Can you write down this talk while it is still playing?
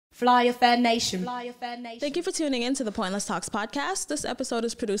Fly Affair Nation. Thank you for tuning in to the Pointless Talks podcast. This episode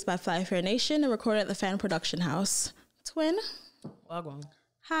is produced by Fly Affair Nation and recorded at the Fan Production House. Twin. Welcome.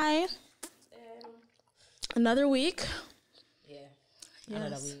 Hi. Another week. Yeah. Yes.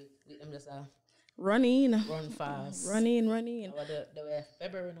 Another week. I'm just running fast. Running. The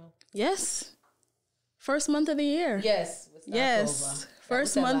February now. Yes. First month of the year. Yes. Yes.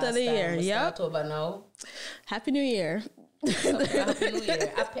 First month of the year. Yep. October now. Happy New Year. Happy New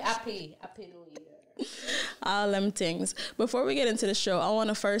Year. Happy New Year. All them things. Before we get into the show, I want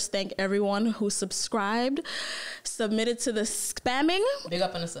to first thank everyone who subscribed, submitted to the spamming. Big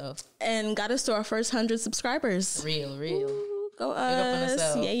up on yourself. And got us to our first 100 subscribers. Real. Ooh, go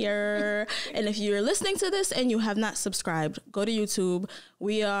us. Yeah. And if you're listening to this and you have not subscribed, go to YouTube.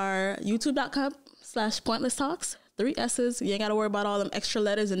 We are youtube.com/Pointless Talks. 3 S's. You ain't got to worry about all them extra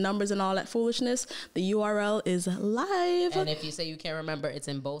letters and numbers and all that foolishness. The URL is live. And if you say you can't remember, it's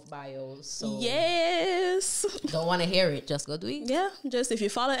in both bios. So yes. Don't want to hear it, just go do it. Yeah. Just if you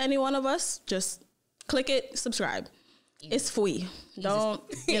follow any one of us, just click it, subscribe. Easy. It's free. Don't.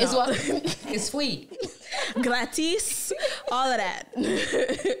 It's what? It's free. Gratis. All of that.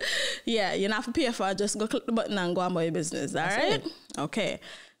 Yeah. You're not for PFR. Just go click the button and go on about your business. All right? It. Okay.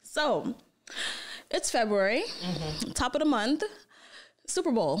 So. It's February, top of the month,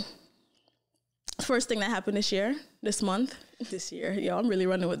 Super Bowl. First thing that happened this year. Yo, I'm really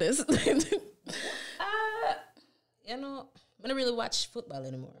running with this. I don't really watch football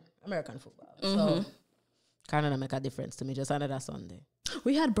anymore, American football. So, kind of make a difference to me, just another Sunday.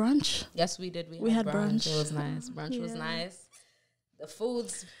 We had brunch. Yes, we did. We had brunch. It was nice. Brunch was nice. The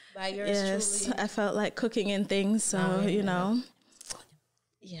food's by yours truly. I felt like cooking and things, so, you know.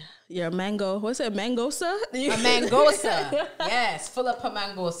 Yeah, you're a mango. What's it, mangosa? A mangosa. Yes, full up a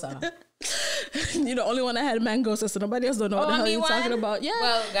mangosa. You're the only one that had mangosa, so nobody else don't know what the hell you're talking about. Yeah.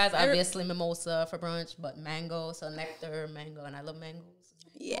 Well, guys, obviously mimosa for brunch, but mango, so nectar, mango, and I love mangoes.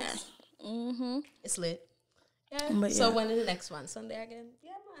 Yeah. It's lit. Yeah. But so when is the next one? Sunday again?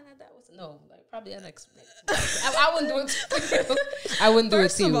 Yeah, man, that was probably the next. I wouldn't do it. I wouldn't do it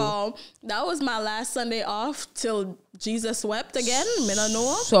to you. First of all, that was my last Sunday off till Jesus wept again.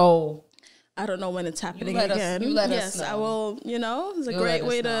 So I don't know when it's happening again. You let us know. I will. It's a great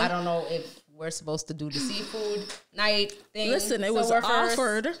way to. I don't know if we're supposed to do the seafood night thing. Listen, it was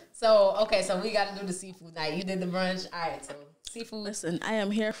offered. So we got to do the seafood night. You did the brunch. All right, so. Seafood. Listen, I am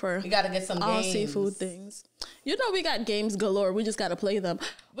here for. We gotta get some all games. Seafood things. We got games galore. We just gotta play them.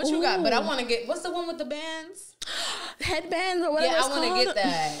 What you got? But I want to get. What's the one with the bands? Headbands or whatever. Yeah, I want to get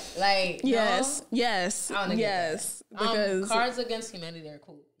that. Like yes. I want to get that. Because Cards Against Humanity are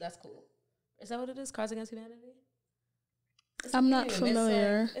cool. That's cool. Is that what it is? Cards Against Humanity. I'm not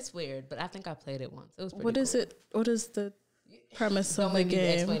familiar. It's weird, but I think I played it once. It was pretty What is cool. it? What is the premise Don't of the make me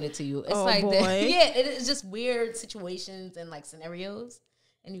game? explain it to you. It's it is just weird situations and like scenarios,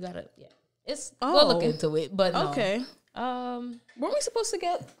 and you gotta we'll look into it. But no. Okay. Weren't we supposed to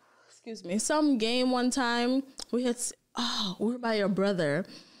get some game one time? We were by your brother,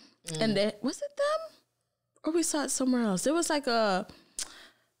 and was it them or we saw it somewhere else? It was like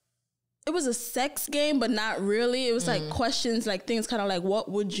it was a sex game, but not really. It was like questions, like things kind of like, what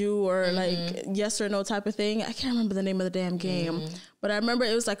would you, or like yes or no type of thing. I can't remember the name of the damn game, but I remember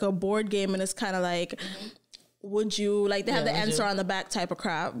it was like a board game, and it's kind of like, would you, like they had the answer on the back type of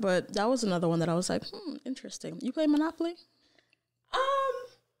crap. But that was another one that I was like, interesting. You play Monopoly?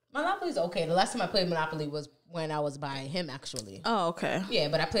 Monopoly's okay. The last time I played Monopoly was when I was by him, actually. Oh, okay. Yeah,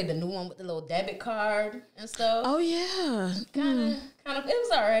 but I played the new one with the little debit card and stuff. Oh, yeah. Kind of. It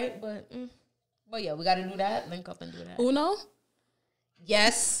was all right, but yeah, we got to do that. Link up and do that. Uno?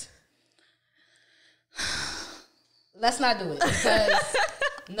 Yes. Let's not do it because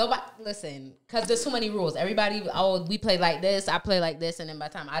because there's too many rules. Everybody, we play like this, I play like this, and then by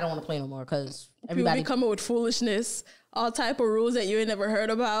the time I don't want to play no more because everybody be coming with foolishness. All type of rules that you ain't never heard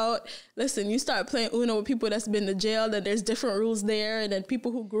about. Listen, you start playing Uno with people that's been to jail, then there's different rules there, and then people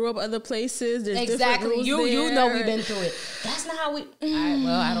who grew up other places, there's different rules there. You know we've been through it. That's not how we. All right,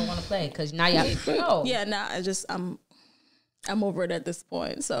 well, I don't want to play because now you. Oh. Yeah, now I'm over it at this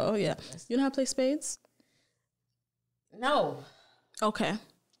point. So yeah, you know how to play spades? No. Okay.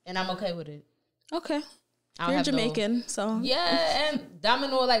 And I'm okay with it. Okay. You're Jamaican, so yeah, and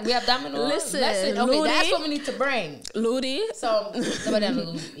domino, like we have domino. Listen, okay, Ludi, that's what we need to bring. Ludi. So nobody have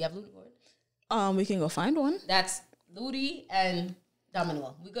Ludi. You have Ludi board? We can go find one. That's Ludi and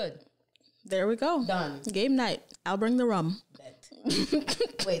domino. We good. There we go. Done. Game night. I'll bring the rum.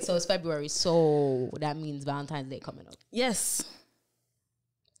 Wait, so it's February, so that means Valentine's Day coming up. Yes.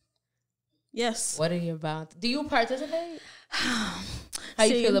 What are you about? Do you participate? How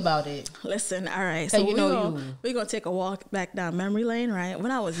you feel about it? Listen, all right. So we're going to take a walk back down memory lane, right?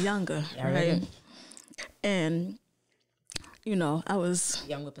 When I was younger, right? And, you know, I was...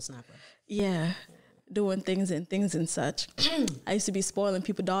 Young whippersnapper. Yeah. Doing things and such. I used to be spoiling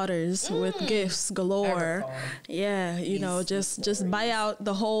people's daughters with gifts galore. Yeah, you know, just buy out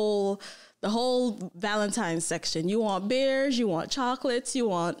the whole Valentine's section. You want beers, you want chocolates, you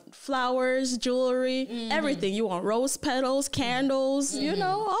want flowers, jewelry, everything. You want rose petals, candles, you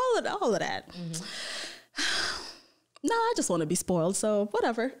know, all of that. No, I just want to be spoiled, so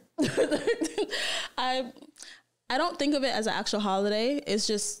whatever. I don't think of it as an actual holiday. It's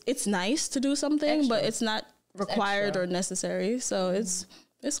just, it's nice to do something, but it's not required or necessary. So it's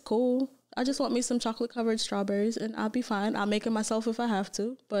cool. I just want me some chocolate covered strawberries and I'll be fine. I'll make it myself if I have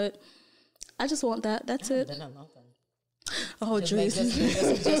to, but I just want that. That's it. Oh, jeez. Just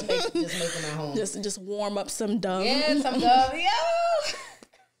make them at home. Just warm up some Dove. Yeah, some Dove. Yeah.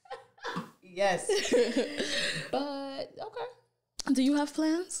 Yes. But, okay. Do you have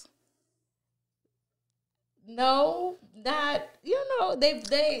plans? No, not, you know, they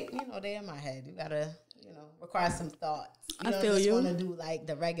in my head. You gotta, you know, require some thoughts. I feel you. Want to do like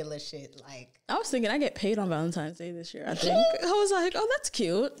the regular shit. Like, I was thinking I get paid on Valentine's Day this year. I think I was like, oh, that's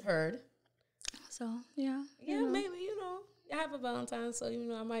cute. Heard. So yeah, maybe, you know, I have a Valentine, so you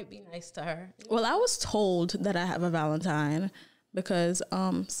know, I might be nice to her. Well, I was told that I have a Valentine because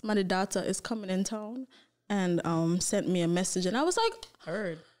somebody data is coming in town and sent me a message, and I was like,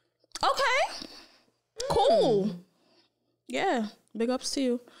 heard. Okay. Cool. Yeah. Big ups to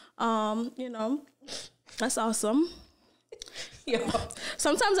you. You know, that's awesome.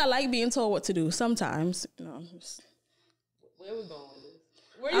 Sometimes I like being told what to do. Sometimes, you know. Where we going with this?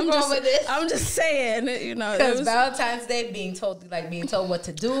 Where you going with this? I'm just saying, you know. Because Valentine's Day being told what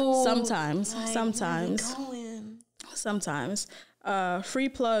to do. Sometimes. Free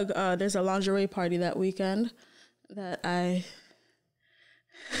plug, there's a lingerie party that weekend that I...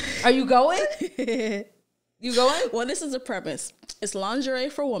 Are you going? You going? Well, this is the premise. It's lingerie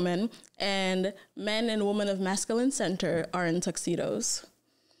for women, and men and women of masculine center are in tuxedos.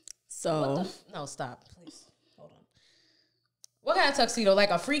 So no, stop, please. Hold on. What kind of tuxedo? Like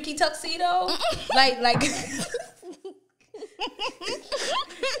a freaky tuxedo? like like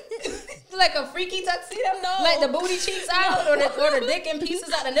a freaky tuxedo? No. Like the booty cheeks out or the dick in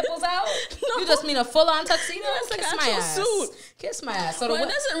pieces out, the nipples out? No. You just mean a full-on tuxedo? It's like an actual suit. Kiss my ass. So well, it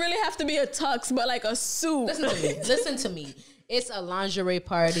doesn't really have to be a tux, but like a suit. Listen to me. It's a lingerie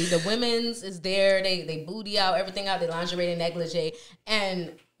party. The women's is there. They booty out, everything out. They lingerie, they negligee.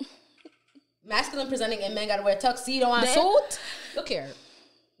 And masculine presenting and men got to wear tuxedo on suit? Look here.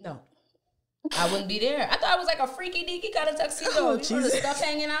 No. I wouldn't be there. I thought it was like a freaky deaky kind of tuxedo. Oh, you know, the stuff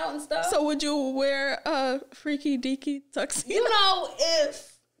hanging out and stuff. So would you wear a freaky deaky tuxedo?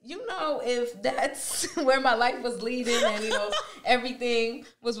 You know if that's where my life was leading and, you know, everything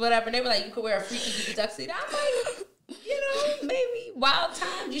was whatever. And they were like, you could wear a freaky deaky tuxedo. I'm like, you know, maybe wild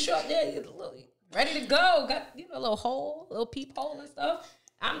time. You show up there, you're ready to go. Got, you know, a little hole, a little peephole and stuff.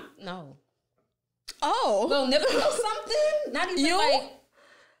 No. Oh. A little nipple or something. Not even like...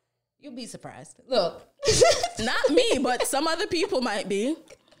 You'll be surprised. Look. Not me, but some other people might be.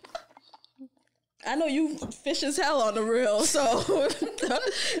 I know you fish as hell on the reel, so.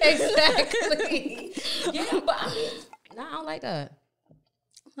 Exactly. Yeah, but I mean, no, I don't like that.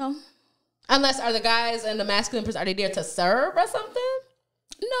 No. Unless, are the guys and the masculine person, are they there to serve or something?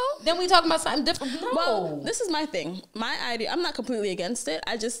 No. Then we talking about something different. No. Well, this is my thing. My idea, I'm not completely against it.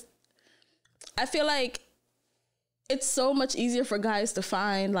 I feel like it's so much easier for guys to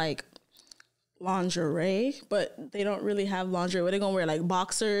find, like, lingerie, but they don't really have lingerie. Where they gonna wear like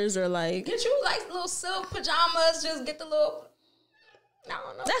boxers or like get you like little silk pajamas, just get the little I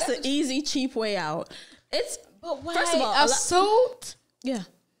don't know. That's an easy, cheap way out. But why first of all, a suit? Yeah.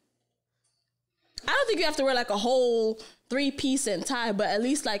 I don't think you have to wear like a whole 3-piece and tie, but at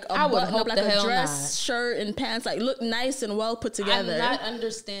least like a button up, like a dress, shirt, and pants, like look nice and well put together. I'm not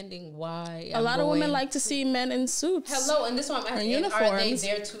understanding why. A lot of women like to see men in suits. Hello, and this one I'm asking: are they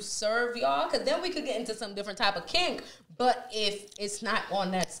there to serve y'all? Because then we could get into some different type of kink. But if it's not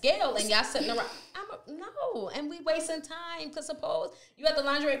on that scale and y'all sitting around, no, and we wasting time. Because suppose you at the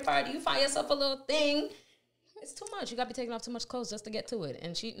lingerie party, you find yourself a little thing. It's too much. You got to be taking off too much clothes just to get to it.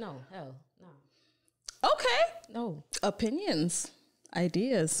 And hell, no. Okay. No. Opinions.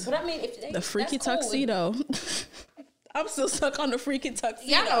 Ideas. But I mean, if the freaky tuxedo. Cool. I'm still stuck on the freaky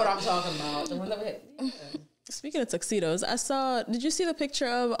tuxedo. Y'all know what I'm talking about. The one that we had. Yeah. Speaking of tuxedos, did you see the picture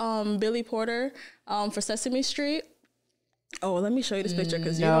of Billy Porter for Sesame Street? Oh, let me show you this picture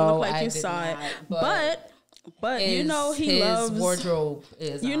because you don't look like you saw it. But But you know he his loves wardrobe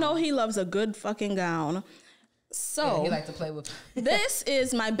is. You know he loves a good fucking gown. So he like to play with. This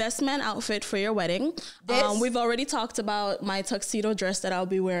is my best man outfit for your wedding. We've already talked about my tuxedo dress that I'll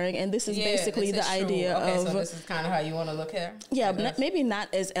be wearing, and this is basically the idea of. So this is kind of how you want to look here. Yeah, but maybe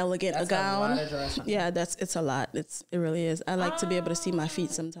not as elegant a gown. A dress, yeah, it's a lot. It really is. I like to be able to see my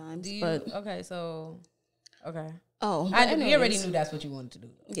feet sometimes. Okay. Oh, we already knew that's what you wanted to do.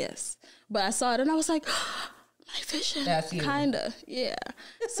 Yes, but I saw it and I was like. My vision. That's you. Kinda. Yeah.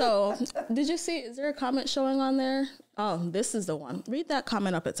 So did you see, is there a comment showing on there? Oh, this is the one. Read that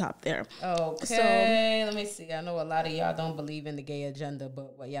comment up at top there. Okay. Let me see. I know a lot of y'all don't believe in the gay agenda,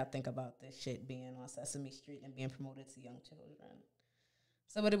 but what y'all think about this shit being on Sesame Street and being promoted to young children?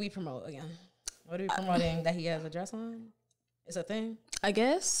 So what did we promote again? What are we promoting? That he has a dress on? It's a thing? I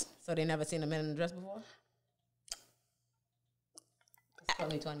guess. So they never seen a man in a dress before? It's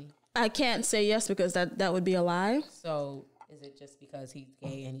 2020. I can't say yes because that would be a lie. So is it just because he's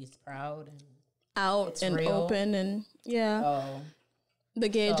gay and he's proud and out and real? Open and the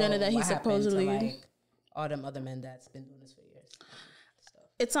gay agenda that he supposedly to, like, all them other men that's been doing this for years. Stuff.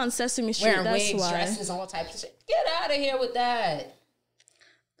 It's on Sesame Street. Wearing wigs, dresses, all types of shit. Get out of here with that.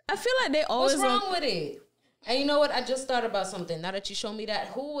 I feel like they always. What's wrong with it? And you know what? I just thought about something. Now that you show me that,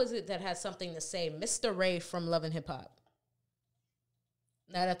 who was it that had something to say? Mr. Ray from Love and Hip Hop.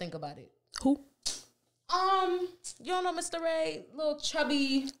 Now that I think about it. Who? You don't know Mr. Ray? Little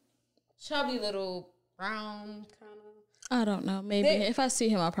chubby little brown kind of. I don't know. Maybe if I see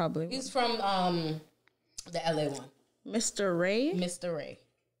him, I'll probably. He's from the LA one. Mr. Ray? Mr. Ray.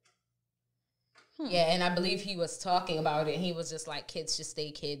 Yeah, and I believe he was talking about it, and he was just like, kids should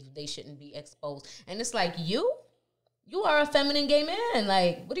stay kids. They shouldn't be exposed. And it's like, you are a feminine gay man.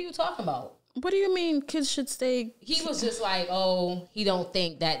 Like, what are you talking about? What do you mean kids should stay? He was just like, he don't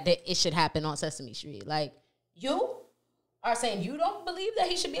think that it should happen on Sesame Street. Like, you are saying you don't believe that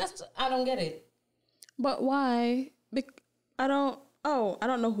he should be on Sesame Street? I don't get it. But why? I don't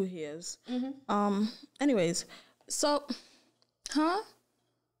know who he is. Mm-hmm. Anyways, so,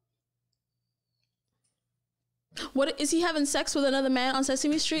 What is he having sex with another man on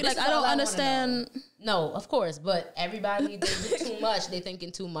Sesame Street? Like, I don't understand. No, of course, but everybody, they do too much. They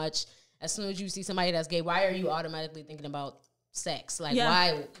thinking too much. As soon as you see somebody that's gay, why are you automatically thinking about sex? Like,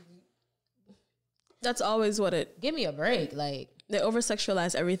 why? That's always what it. Give me a break. Like, they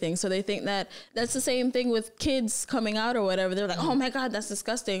over-sexualize everything. So they think that that's the same thing with kids coming out or whatever. They're like, oh my God, that's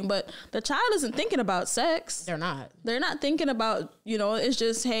disgusting. But the child isn't thinking about sex. They're not. They're not thinking about, it's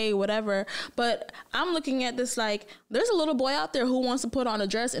just, hey, whatever. But I'm looking at this like, there's a little boy out there who wants to put on a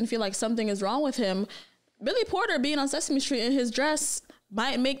dress and feel like something is wrong with him. Billy Porter being on Sesame Street in his dress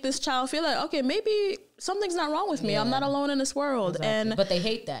might make this child feel like, okay, maybe something's not wrong with me. I'm not alone in this world. Exactly. But they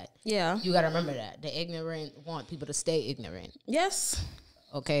hate that. Yeah. You got to remember that. The ignorant want people to stay ignorant. Yes.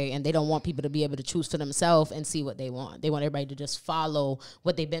 Okay. And they don't want people to be able to choose for themselves and see what they want. They want everybody to just follow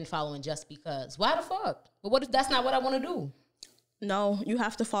what they've been following just because. Why the fuck? But what if that's not what I want to do? No, you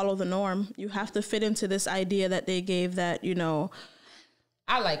have to follow the norm. You have to fit into this idea that they gave that,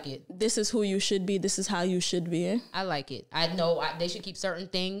 I like it. This is who you should be. This is how you should be. I like it. I know they should keep certain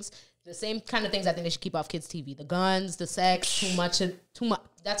things. The same kind of things I think they should keep off kids' TV. The guns, the sex, too much.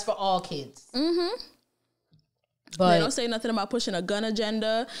 That's for all kids. Mm-hmm. But they don't say nothing about pushing a gun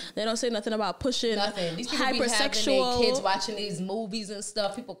agenda. They don't say nothing about pushing nothing. These people hypersexual. Be having their kids watching these movies and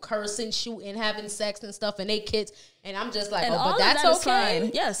stuff. People cursing, shooting, having sex and stuff, and they kids. And I'm just like, but that's okay.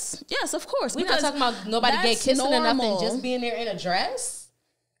 Fine. Yes, of course. We're not talking about nobody gay kissing or nothing. Just being there in a dress.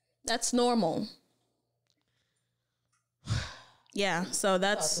 That's normal. Yeah, so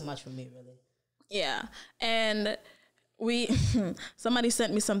that's too much for me, really. Yeah, and somebody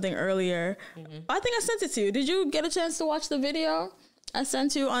sent me something earlier. Mm-hmm. I think I sent it to you. Did you get a chance to watch the video I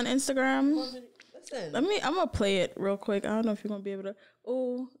sent you on Instagram? Listen, I'm gonna play it real quick. I don't know if you're gonna be able to.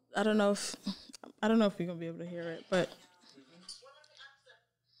 Oh, I don't know if you're gonna be able to hear it, but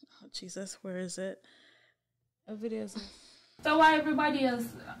oh Jesus, where is it? A video. So why everybody else?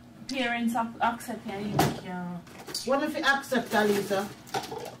 Parents accept you. What if you accept Lisa?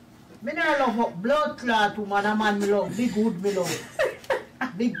 Me not love blood clot woman, a man me love. Big good me love.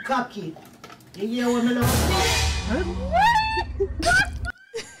 Big cocky. You hear what me love?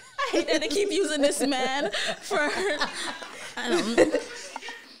 I hate that they keep using this man for I don't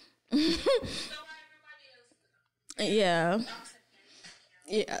Yeah.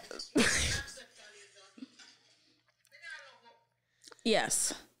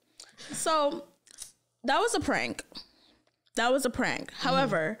 Yes. So that was a prank.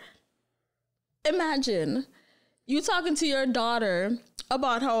 However, imagine you talking to your daughter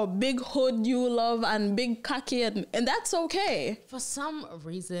about how big hood you love and big cocky, and that's okay. For some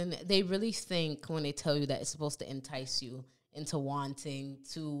reason, they really think when they tell you that it's supposed to entice you into wanting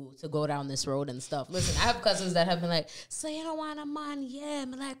to go down this road and stuff. Listen, I have cousins that have been like, so you don't want a man, yeah,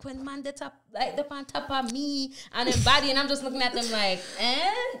 I'm like when man the top like the on top of me and then body, and I'm just looking at them like,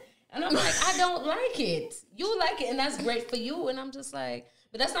 and I'm like, I don't like it. You like it, and that's great for you, and I'm just like,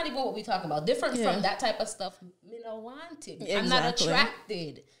 but that's not even what we talking about. Different from that type of stuff. Me don't want it. Exactly. I'm not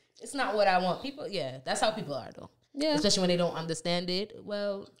attracted. It's not what I want. People, that's how people are though. Yeah, especially when they don't understand it.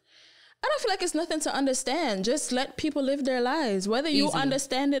 Well, I don't feel like it's nothing to understand. Just let people live their lives. Whether you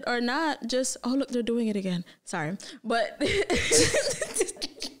understand it or not, just, oh, look, they're doing it again. Sorry. But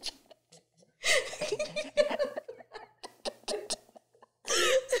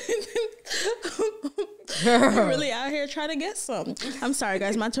you're really out here trying to get some. I'm sorry,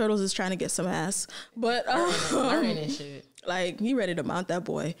 guys. My turtles is trying to get some ass. But like, he ready to mount that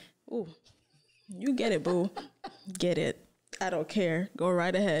boy. Ooh, you get it, boo. Get it. I don't care. Go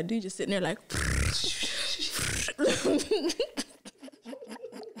right ahead. You just sitting there like.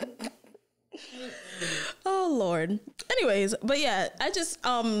 Oh Lord. Anyways, but yeah, I just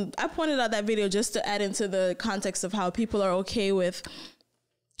I pointed out that video just to add into the context of how people are okay with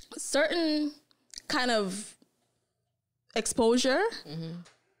certain kind of exposure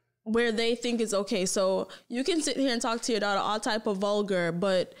where they think it's okay. So you can sit here and talk to your daughter all type of vulgar,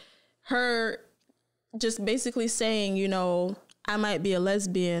 but her just basically saying, you know, I might be a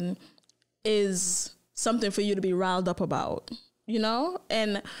lesbian is something for you to be riled up about, you know?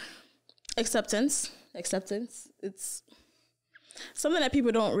 And acceptance, it's something that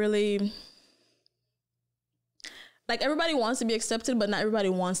people don't really, like, everybody wants to be accepted, but not everybody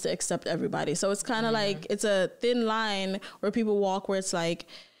wants to accept everybody. So it's kind of like, it's a thin line where people walk where it's like,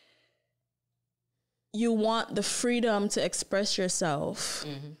 you want the freedom to express yourself,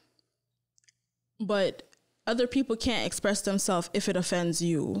 but other people can't express themselves if it offends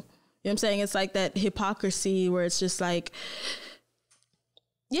you. You know what I'm saying? It's like that hypocrisy where it's just like,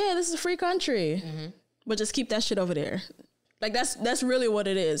 yeah, this is a free country, but just keep that shit over there. Like, that's really what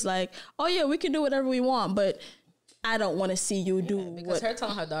it is. Like, oh yeah, we can do whatever we want, but I don't want to see you do because her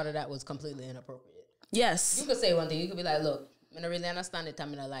telling her daughter that was completely inappropriate. Yes. You could say one thing. You could be like, look, I don't really understand it. I'm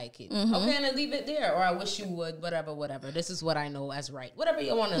going to like it. Okay, and then leave it there. Or I wish you would, whatever. This is what I know as right. Whatever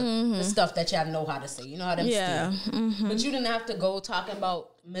you want to, the stuff that y'all know how to say. You know how to steal. But you didn't have to go talking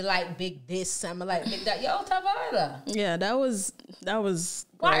about me like big this, I'm like big that. Yo, Tavada. Yeah, that was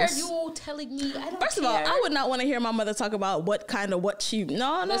Why gross. are you telling me? I don't First of all, I would not want to hear my mother talk about what she...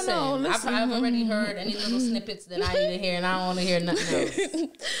 No. Listen. I've already heard any little snippets that I need to hear, and I don't want to hear nothing else.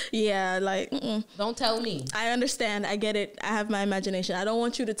 Yeah, like... Don't tell me. I understand. I get it. I have my imagination. I don't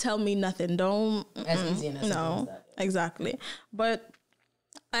want you to tell me nothing. Don't... As easy and as simple as that. Exactly. But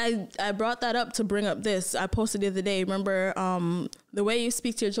I brought that up to bring up this. I posted the other day. Remember, the way you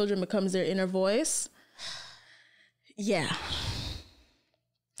speak to your children becomes their inner voice? Yeah.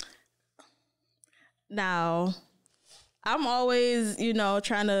 Now, I'm always,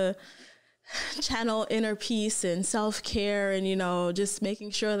 trying to channel inner peace and self-care and, just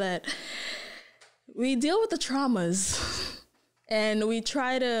making sure that we deal with the traumas and we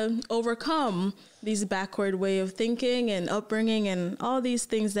try to overcome these backward way of thinking and upbringing and all these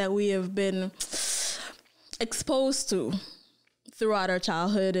things that we have been exposed to throughout our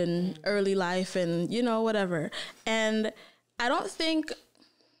childhood and early life and, whatever. And I don't think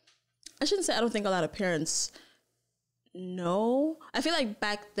a lot of parents know. I feel like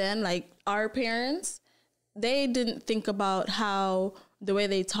back then, like our parents, they didn't think about how the way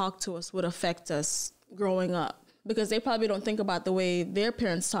they talk to us would affect us growing up. Because they probably don't think about the way their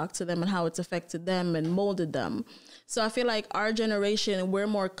parents talk to them and how it's affected them and molded them. So I feel like our generation, we're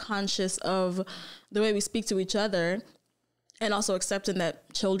more conscious of the way we speak to each other and also accepting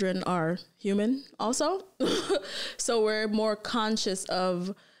that children are human also. So we're more conscious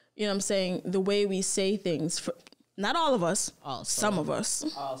of, the way we say things. Not all of us, some of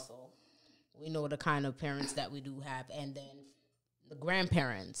us. Also, we know the kind of parents that we do have, and then the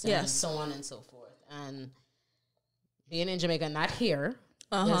grandparents and so on and so forth. And being in Jamaica, not here,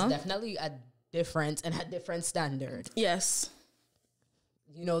 there's definitely a difference and a different standard. Yes.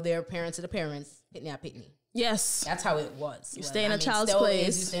 Their parents are the parents, pitney. Yes. That's how it was. You stay in a child's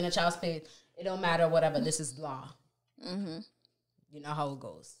place. You stay in a child's place. It don't matter, whatever. This is law. You know how it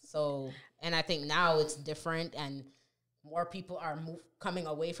goes. So, and I think now it's different and more people are coming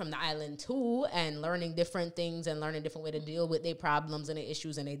away from the island too and learning different things and learning different way to deal with their problems and their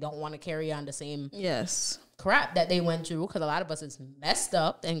issues, and they don't want to carry on the same crap that they went through, because a lot of us is messed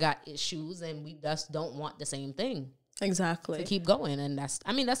up and got issues and we just don't want the same thing. Exactly. To keep going. And that's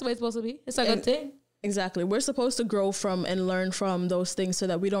the way it's supposed to be. It's a good thing. Exactly. We're supposed to grow from and learn from those things so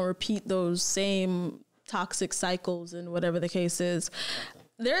that we don't repeat those same toxic cycles and whatever the case is.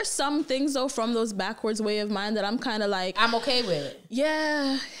 There are some things though from those backwards way of mind that I'm kind of like, I'm okay with it.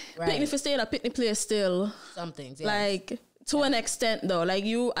 Yeah. Right. Picnic for stay in a picnic place still. Some things, yes. Like to an extent though. Like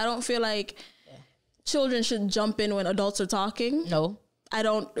I don't feel like children should jump in when adults are talking. No. I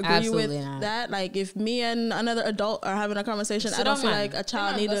don't agree with that. Like if me and another adult are having a conversation, I don't feel like a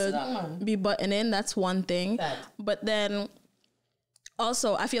child need to be butting in. That's one thing. But then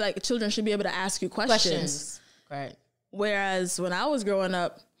also I feel like children should be able to ask you questions. Right. Whereas when I was growing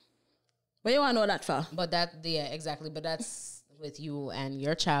up, what do you want to know that for? But exactly. But that's with you and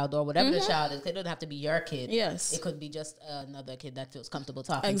your child or whatever the child is. It doesn't have to be your kid. Yes. It could be just another kid that feels comfortable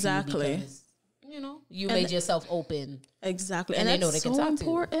talking exactly. to you because, you made yourself open. Exactly. And they know they can so talk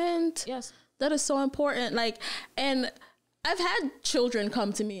important. To you. Yes. That is so important. Like, and I've had children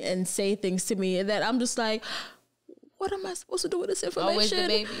come to me and say things to me that I'm just like, what am I supposed to do with this information? Always the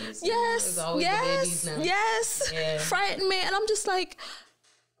babies. Yes. It's always the babies now. Yes. Yeah. Frighten me. And I'm just like,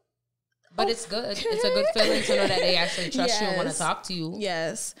 but it's good. It's a good feeling to know that they actually trust you and want to talk to you.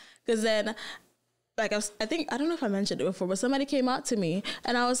 Yes. Because then, like, I don't know if I mentioned it before, but somebody came out to me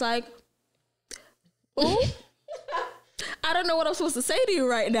and I was like, ooh. I don't know what I'm supposed to say to you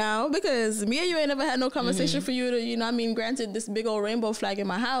right now because me and you ain't never had no conversation for you to, granted this big old rainbow flag in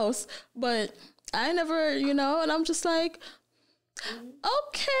my house, but I never, and I'm just like,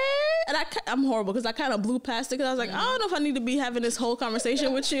 okay. And I'm horrible because I kind of blew past it because I was like, I don't know if I need to be having this whole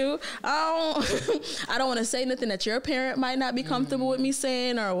conversation with you. I don't want to say nothing that your parent might not be comfortable with me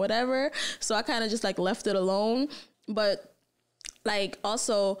saying or whatever. So I kind of just like left it alone. But like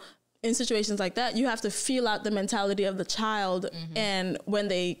also in situations like that, you have to feel out the mentality of the child. And when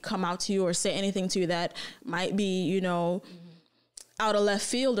they come out to you or say anything to you that might be, out of left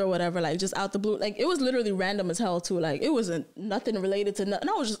field or whatever, like just out the blue. Like it was literally random as hell too. Like it wasn't nothing related to nothing.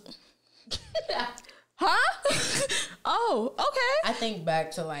 I was just, huh? Oh, okay. I think back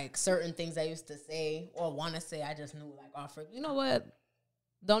to like certain things I used to say or want to say. I just knew like, oh, you know what?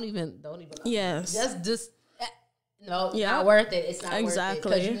 Don't even. Yes. Just. No, not worth it. It's not worth it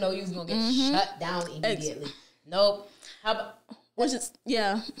because you was gonna get shut down immediately. Nope. How about? Which is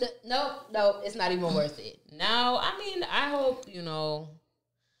No, it's not even worth it. Now, I hope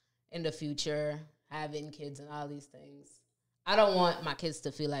in the future having kids and all these things. I don't want my kids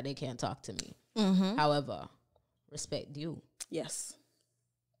to feel like they can't talk to me. However, respect you. Yes.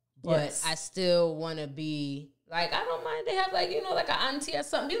 But I still want to be like, I don't mind they have like like an auntie or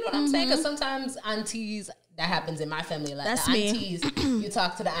something. You know what I'm saying? Because sometimes aunties. That happens in my family. Like that's the aunties, you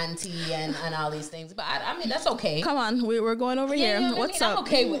talk to the auntie and all these things. But that's okay. Come on, we're going over here. What's up? I'm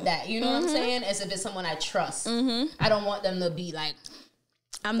okay with that. You know what I'm saying? As if it's someone I trust. I don't want them to be like,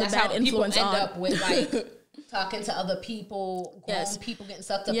 I'm the bad influence people end up with like talking to other people, people getting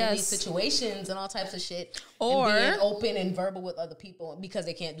sucked up in these situations and all types of shit. Or and being open and verbal with other people because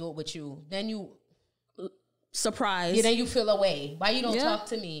they can't do it with you. Then you surprise. Yeah, then you feel away. Why you don't talk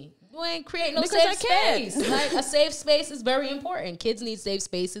to me? You ain't create no safe space. Like a safe space is very important. Kids need safe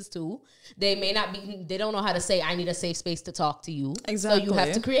spaces too. They may not be. They don't know how to say, "I need a safe space to talk to you." Exactly. So you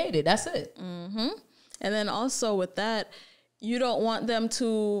have to create it. That's it. And then also with that, you don't want them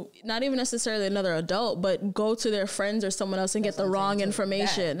to not even necessarily another adult, but go to their friends or someone else and get the wrong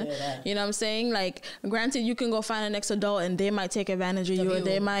information. You know what I'm saying? Like, granted, you can go find an next adult and they might take advantage of you, or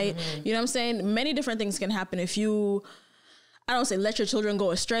they might. You know what I'm saying? Many different things can happen if you. I don't say let your children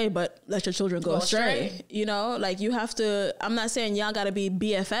go astray, but let your children go astray. Like you have to, I'm not saying y'all got to be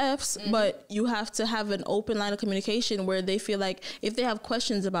BFFs, but you have to have an open line of communication where they feel like if they have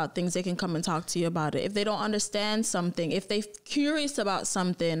questions about things, they can come and talk to you about it. If they don't understand something, if they're curious about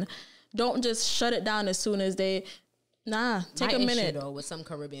something, don't just shut it down as soon as take a minute. My issue though with some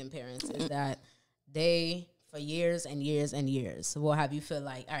Caribbean parents is that they, for years and years and years, will have you feel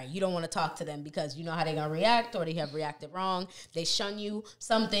like, all right, you don't want to talk to them because you know how they're going to react or they have reacted wrong. They shun you,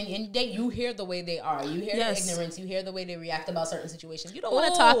 something, and you hear the way they are. You hear their ignorance. You hear the way they react about certain situations. You don't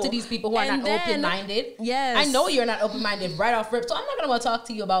want to talk to these people who are not open-minded. Yes. I know you're not open-minded right off rip, so I'm not going to want to talk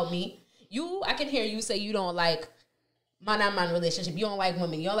to you about me. I can hear you say you don't like man-on-man relationship. You don't like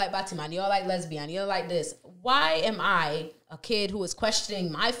women. You don't like Batiman. You don't like lesbian. You don't like this. Why am I, a kid who is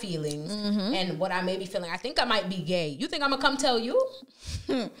questioning my feelings and what I may be feeling? I think I might be gay. You think I'm going to come tell you?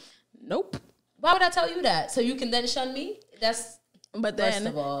 Nope. Why would I tell you that? So you can then shun me? But then,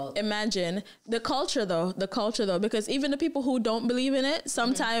 imagine the culture though, because even the people who don't believe in it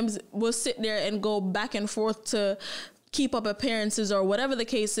sometimes will sit there and go back and forth to keep up appearances or whatever the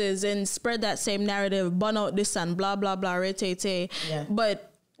case is and spread that same narrative, bun out this and blah, blah, blah, re-tay-tay. Yeah.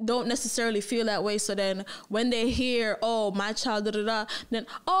 But don't necessarily feel that way. So then when they hear, oh, my child, da-da-da, then,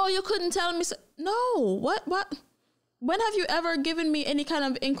 oh, you couldn't tell me. So, no, what? When have you ever given me any kind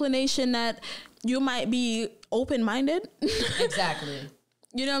of inclination that you might be open-minded? Exactly.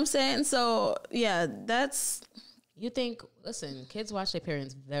 You know what I'm saying? So, yeah, that's... You think, listen, kids watch their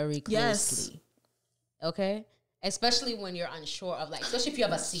parents very closely. Yes. Okay? Especially when you're unsure of, like, especially if you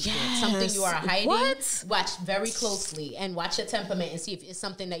have a secret, something you are hiding. What? Watch very closely and watch your temperament and see if it's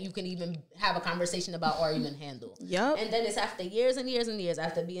something that you can even have a conversation about or even handle. Yep. And then it's after years and years and years,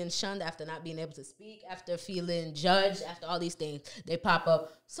 after being shunned, after not being able to speak, after feeling judged, after all these things, they pop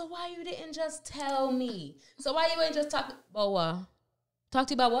up. So why you didn't just tell me? So why you ain't just talk about talk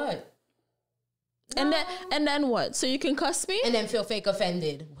to you about what? No. And then what? So you can cuss me? And then feel fake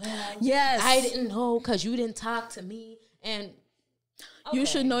offended. Well, yes. I didn't know because you didn't talk to me. And okay. You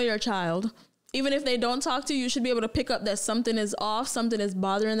should know your child. Even if they don't talk to you, you should be able to pick up that something is off, something is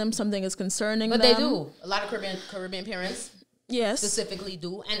bothering them, something is concerning them. But they do. A lot of Caribbean parents specifically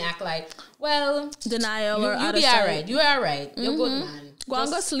do and act like, well, denial or you be all right. You are all right. You're good, man. Go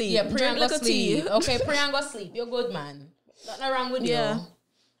and go sleep. Yeah, pray and go sleep. Tea. Okay, pray and go sleep. You're good, man. Nothing wrong with you.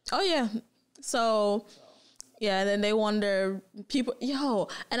 Oh, yeah. So, yeah, and then they wonder, people,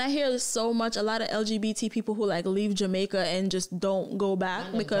 and I hear so much, a lot of LGBT people who like leave Jamaica and just don't go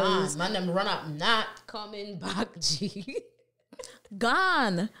back because... Man, them run up, not coming back, G.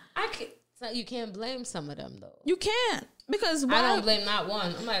 Gone. So you can't blame some of them, though. You can't. Because I don't blame not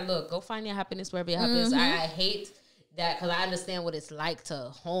one. I'm like, look, go find your happiness wherever your happiness. I hate that because I understand what it's like to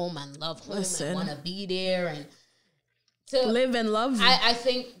home and love home and want to be there and to live and love. I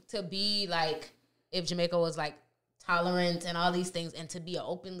think to be like, if Jamaica was like tolerant and all these things, and to be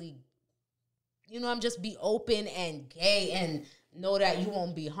openly, just be open and gay and know that you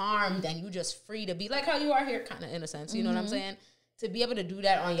won't be harmed and you just free to be like how you are here, kind of in a sense. You know what I'm saying? To be able to do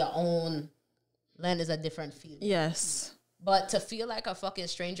that on your own land is a different feeling. Yes. But to feel like a fucking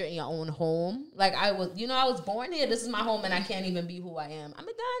stranger in your own home, like I was born here. This is my home, and I can't even be who I am. I'm a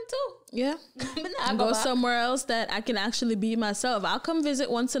done too. Yeah. Go somewhere else that I can actually be myself. I'll come visit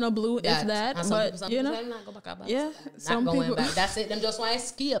once in a blue, if that. But some people say, not go back out. Yeah. Not going back. That's it. Them just want to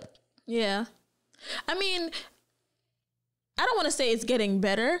skip. Yeah. I mean, I don't want to say it's getting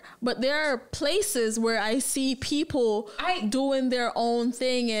better, but there are places where I see people doing their own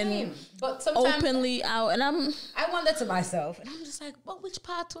thing and openly out, and I wonder to myself, and I'm just like, well, which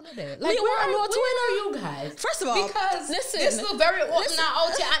part of it? Like, where are you guys? First of all, because this look very open now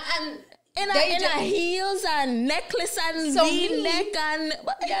out here, and in a heels and necklace and V-neck and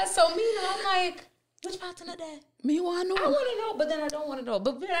so me, I'm like, which part of it? Me want to know. I want to know, but then I don't want to know.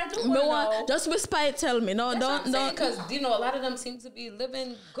 But then I do want to know. Just whisper it, tell me. No, don't. Because, a lot of them seem to be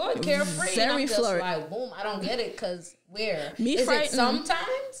living good, carefree. Very florid. Like, boom, I don't get it because where? Is it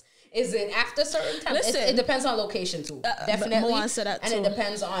sometimes? Is it after certain times? Listen, it depends on location too. Definitely. And it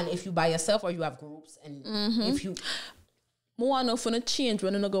depends on if you by yourself or you have groups. And if you... I want to know for the change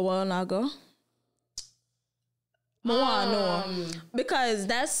when you go where I go. I want to know. Because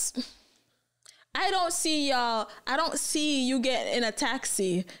that's... I don't see you get in a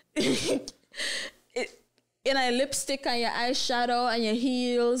taxi in a lipstick and your eyeshadow and your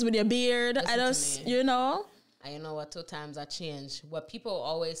heels with your beard. Listen I don't, I know what 2 times I changed. What people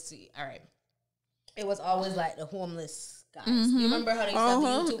always see, all right, it was always like the homeless guys. You remember how they said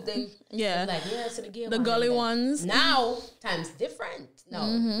the YouTube thing? Yeah. Like, so the gully ones. Now, times different. No,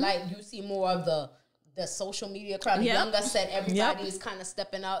 like you see more of the social media crowd, the younger set, everybody is kind of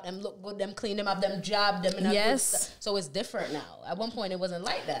stepping out, them look good, them clean them up, them job them, and so it's different now. At one point, it wasn't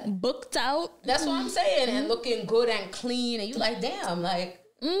like that. Booked out. That's what I'm saying, and looking good and clean, and you like, damn, like.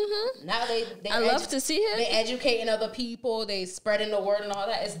 Now they I love to see it. They educating other people, they spreading the word and all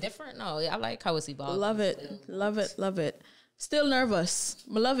that. It's different. No, I like how it's evolving. Love it. Still nervous.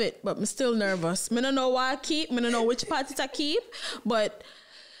 I love it, but I'm still nervous. I don't know why I keep. I don't know which parties I keep, but.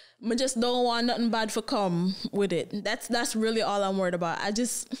 I just don't want nothing bad for come with it. That's really all I'm worried about. I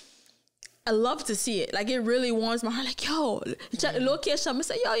love to see it. Like, it really warms my heart. Like, check the location. I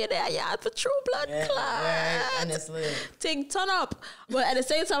say, you're there. Yeah, for True Blood class. Right. And it's lit. Take turn up. But at the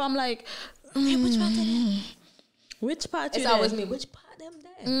same time, I'm like, hey, which part of them? Which part it's always me. Which part of them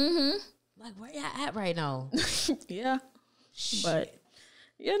there? Like, where you at right now? Yeah. But,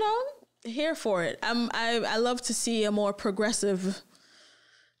 here for it. I love to see a more progressive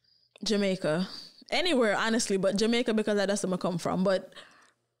Jamaica, anywhere honestly, but Jamaica because that's where I come from. But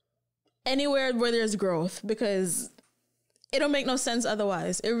anywhere where there's growth, because it don't make no sense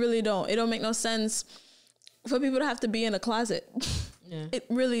otherwise. It really don't. It don't make no sense for people to have to be in a closet. Yeah. It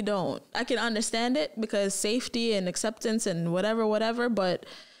really don't. I can understand it because safety and acceptance and whatever, but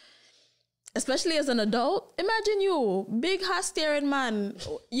especially as an adult, imagine you, big hot-staring man,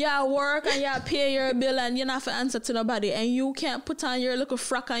 you work and you pay your bill and you not have to answer to nobody and you can't put on your little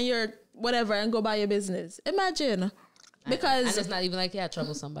frock and your whatever and go by your business. Imagine. Because and it's not even like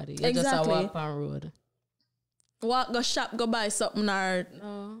trouble somebody. You exactly. just walk on road. Walk, go shop, go buy something or,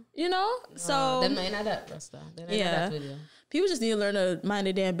 you know? So. Them not in that, Rasta. They're not in that video. People just need to learn to mind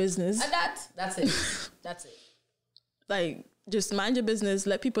their damn business. And that's it. That's it. Like, just mind your business,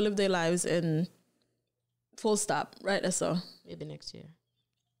 let people live their lives, and full stop. Right, that's all. Maybe next year.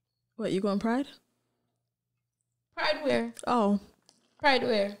 What, you going Pride? Pride where? Oh. Pride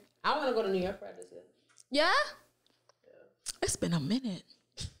where? I want to go to New York Pride this year. Yeah? It's been a minute.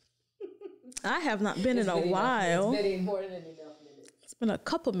 I have not been in a while. It's been more than enough minutes. It's been a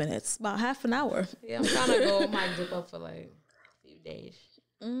couple minutes, about half an hour. Yeah, I'm trying to go might dip up for like a few days.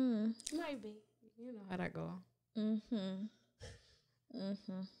 Might be. You know how that go.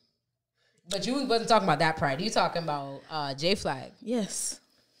 But you wasn't talking about that Pride. You talking about J-Flag. Yes.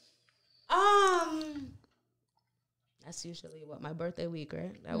 That's usually what, my birthday week,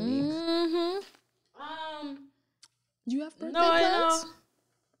 right? That week. You have birthday plans?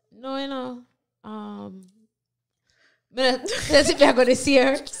 No, I know. But let's see if I go this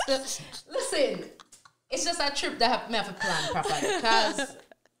year. So, listen, it's just a trip that I have to plan properly because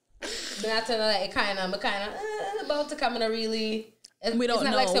it kind of about to come in a really. We don't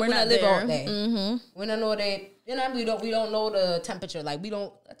know. Like we're not live out there. Mm-hmm. We don't know that. You know, we don't know the temperature. Like we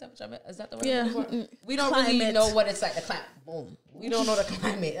don't. Temperature, is that the word? Yeah. We don't really know what it's like. The climate. Boom. We don't know the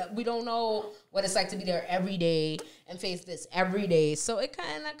climate. We don't know what it's like to be there every day and face this every day. So it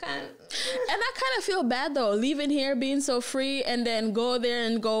kind of. And I kind of feel bad though, leaving here being so free and then go there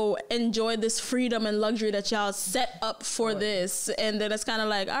and go enjoy this freedom and luxury that y'all set up for this. And then it's kind of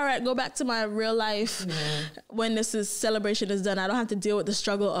like, all right, go back to my real life when celebration is done. I don't have to deal with the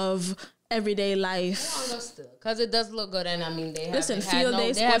struggle of everyday life. Because it does look good, and I mean they haven't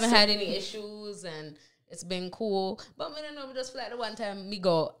had any issues, and it's been cool. But when I know we just flat the one time, me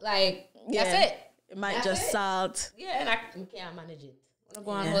go like that's it. It might just salt. Yeah, and I can't manage it. I'm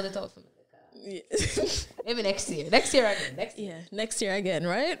gonna go and hold it out for me. Maybe next year. Next year again,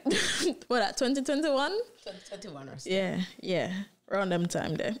 right? What, at 2021? 2021 or something. Yeah. Around them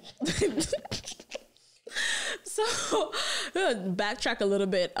time there. So, backtrack a little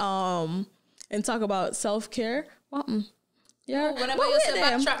bit and talk about self-care. Yeah. Whenever you say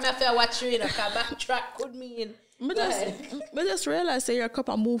backtrack, I feel what you know, because backtrack could mean. But just realize that your cup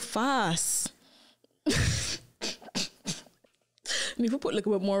and move fast. And if you put a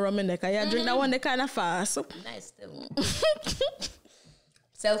little bit more rum in there, because you drink that one, they kind of fast. Nice still.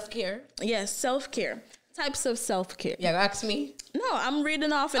 Self-care? Yes, self-care. Types of self-care. Yeah, ask me. No, I'm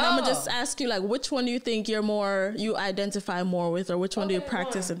reading off and I'm going to just ask you, like, which one do you think you identify more with, or which one do you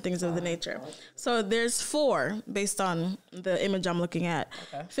practice and things of the nature? So there's 4 based on the image I'm looking at.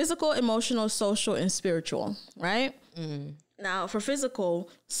 Okay. Physical, emotional, social, and spiritual, right? Now, for physical,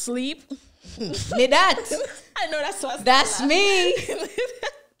 sleep. Me that. I know that's me.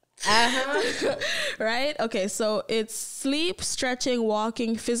 Right? Okay, so it's sleep, stretching,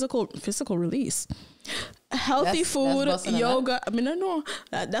 walking, physical release. Healthy food, yoga. I mean, I know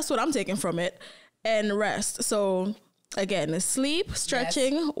that's what I'm taking from it, and rest. So again, sleep,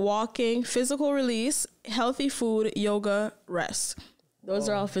 stretching, walking, physical release, healthy food, yoga, rest. Those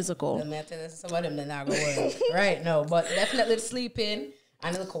are all physical. Some of them they're not gonna work, right? No, but definitely sleeping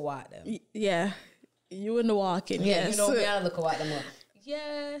and look at what them. Yeah, you and the walking. Yeah, yes. you know me. I look at what them.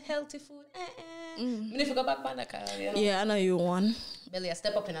 Yeah, healthy food. Me if you go back on the car, you know. Yeah, I know you one. Billy, I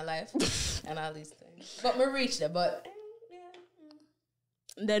step up in her life and all these things. But we reached there, but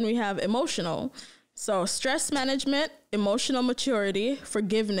Then we have emotional. So stress management, emotional maturity,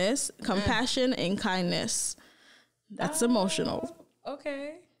 forgiveness, compassion, and kindness. That's emotional.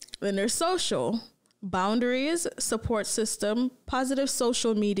 Okay. Then there's social. Boundaries, support system, positive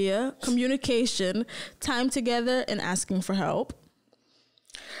social media, communication, time together, and asking for help.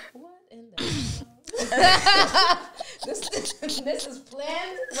 What in the this is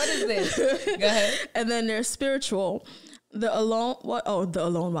planned? What is this? Go ahead. And then there's spiritual. The alone.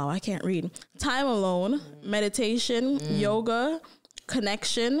 Wow, I can't read. Time alone, meditation, yoga,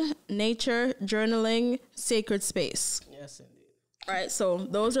 connection, nature, journaling, sacred space. Yes, indeed. All right, so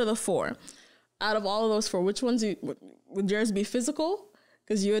those are the 4. Out of all of those 4, which ones would yours be physical?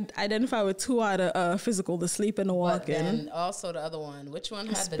 Because you would identify with 2 out of physical, the sleep and the walking. And also the other one. Which one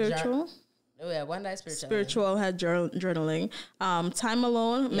had spiritual? Oh yeah, one night spiritual. Spiritual had journaling. Time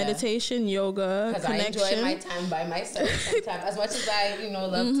alone, meditation, yoga, connection. I enjoy my time by myself sometimes. As much as I,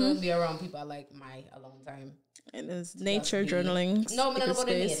 love to be around people, I like my alone time. And it's nature, journaling. No, I'm not going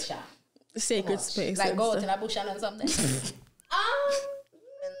to nature. Sacred space. Like go to the bush and something.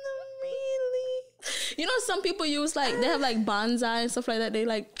 You know, some people use they have like bonsai and stuff like that. They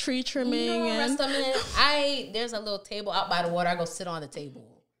like tree trimming. There's a little table out by the water. I go sit on the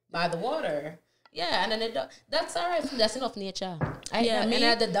table by the water. Yeah, and then that's all right. That's enough nature. And I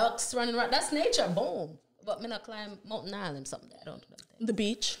had the ducks running around. That's nature. Boom. But me not climb Mountain Island something. I don't do that. The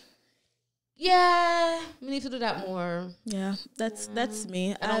beach. Yeah, we need to do that more. Yeah, that's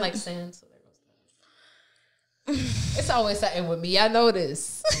me. I don't like sand, so there goes that. It's always something with me. I know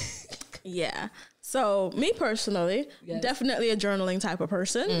this. Yeah. So me personally, definitely a journaling type of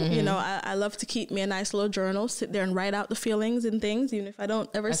person. Mm-hmm. I love to keep me a nice little journal, sit there and write out the feelings and things, even if I don't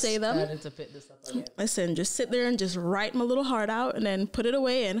ever say them. To pick this up again. Listen, just sit there and just write my little heart out and then put it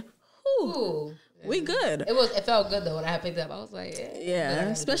away and we good. It felt good though when I picked it up. I was like, yeah,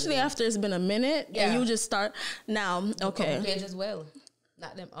 especially after it's been a minute and you just start now. Okay, page as well.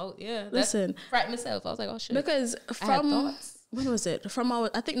 Not them. Oh yeah. Listen, right myself. I was like, oh shit. Because from when was it?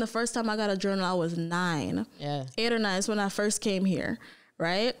 I think the first time I got a journal, I was 9. Yeah, 8 or 9 is when I first came here,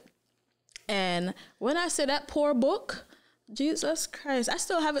 right? And when I say that poor book, Jesus Christ, I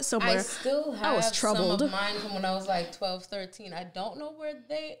still have it somewhere. I was troubled. Some of mine from when I was like 12, 13. I don't know where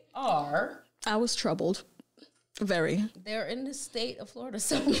they are. I was troubled. Very. They're in the state of Florida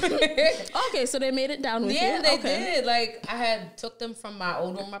somewhere. Okay, so they made it down with you? Yeah, they did. Like, I had took them from my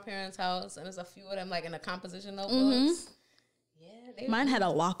old room, my parents' house, and there's a few of them, like, in a composition notebooks. Mm-hmm. Yeah. Mine had a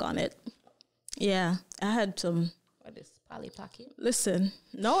lock on it. Yeah, I had some... What is Polly Pocket? Listen,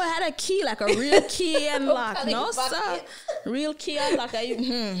 no, it had a key, like a real key and lock. No, sir. Real key and lock.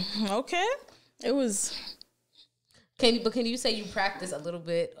 Okay. It was... Can you say you practice a little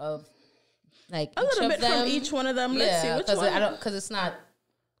bit of... Like a little bit from each one of them. Let's see which one. Because it's not.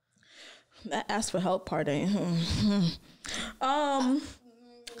 That ask for help part.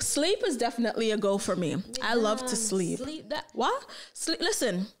 Sleep is definitely a go for me. I love to sleep. What? Sleep.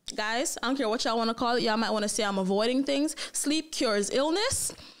 Listen, guys. I don't care what y'all want to call it. Y'all might want to say I'm avoiding things. Sleep cures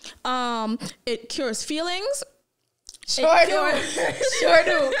illness. It cures feelings. Sure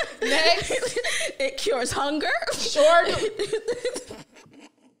do. Next. It cures hunger. Sure do.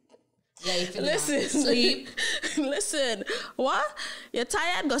 Yeah, listen, sleep. Listen, what? You're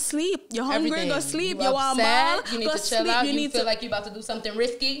tired? Go sleep. You're hungry? Everything. Go sleep. You want ball? You need to chill out. You feel like you're about to do something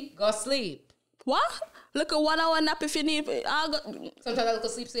risky? Go sleep. What? Look at 1 hour nap if you need. Sometimes I look at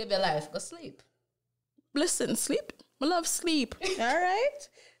sleep save your life. Go sleep. Listen, sleep. I love sleep. All right?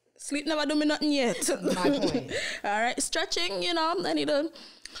 Sleep never do me nothing yet. My point. All right? Stretching, I need to...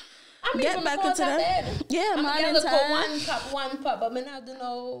 get back into that. Yeah, I'm going to look one pop, but I not do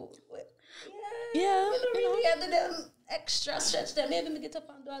no... Yeah. You don't really have to them extra stretch them. Maybe me get up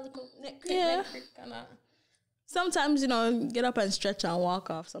and do a little neck creak, kind of. Sometimes, get up and stretch and walk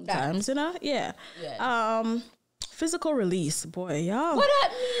off sometimes, Yeah. Physical release, boy, y'all. What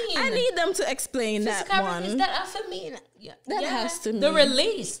that mean? I need them to explain that one. Is that for me? Yeah. That has to mean. The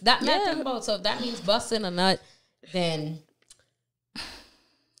release. That matters about. So if that means busting a nut, then...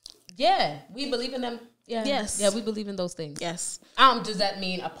 Yeah, we believe in them. Yeah. Yes. Yeah, we believe in those things. Yes. Does that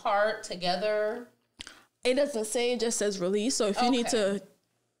mean apart, together? It doesn't say, it just says release. So if you need to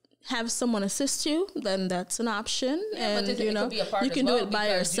have someone assist you, then that's an option. Yeah, and, but it could be apart you can do it by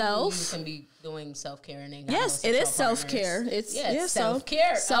yourself. You can be doing self-care and yes, it is self-care. It's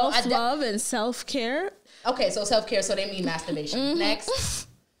self-care. Self-love and self-care. Okay, so self-care, so they mean masturbation. Mm-hmm. Next.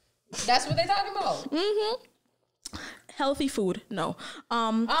 That's what they're talking about. Mm-hmm. Healthy food, no.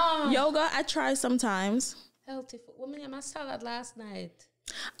 Yoga, I try sometimes. Healthy food. Well, I had my salad last night.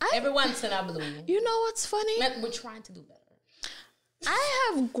 Every once in a blue. You know what's funny? We're trying to do better.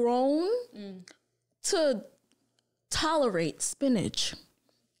 I have grown to tolerate spinach.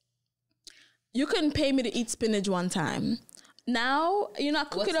 You couldn't pay me to eat spinach one time. Now, I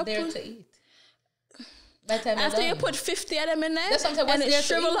cook it up. What's there to eat? After you put 50 of them in there, and it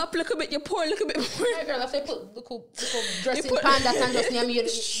shrivel up a little bit, you pour a little bit more. Hey girl, if they put little dressing pan that can just near me,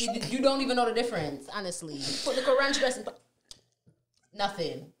 you don't even know the difference, honestly. Put little ranch dressing,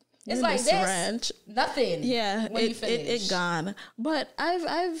 nothing. It's like this. Ranch. Nothing. Yeah, it gone. But I've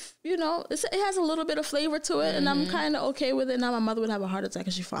it has a little bit of flavor to it, and I'm kind of okay with it. Now my mother would have a heart attack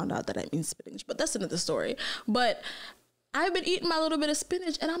if she found out that I mean spinach, but that's another story. But I've been eating my little bit of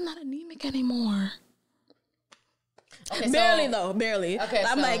spinach, and I'm not anemic anymore. Okay, barely. Okay,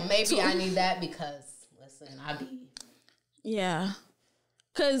 I'm like, maybe I need that because, listen, I be... Yeah.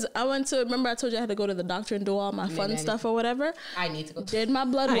 Because I went to, remember I told you I had to go to the doctor and do all my fun stuff or whatever. I need to go. Did my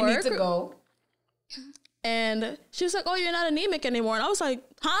blood work. I need to go. And she was like, oh, you're not anemic anymore. And I was like,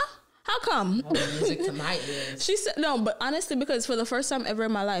 huh? How come? Oh, music to my ears. She said, no, but honestly, because for the first time ever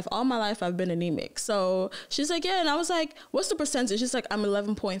in my life, all my life I've been anemic. So she's like, yeah. And I was like, what's the percentage? She's like, I'm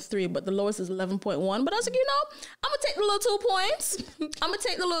 11.3, but the lowest is 11.1. But I was like, I'm going to take the little 2 points. I'm going to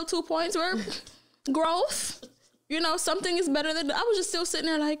take the little 2 points. Where growth, something is better than, I was just still sitting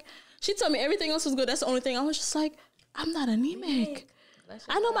there like, she told me everything else was good. That's the only thing. I was just like, I'm not anemic.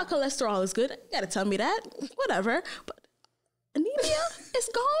 I know my cholesterol is good. You got to tell me that. Whatever. But anemia is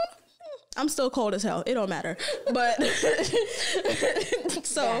gone. I'm still cold as hell. It don't matter. But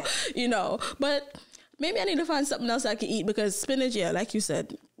so, but maybe I need to find something else I can eat because spinach, like you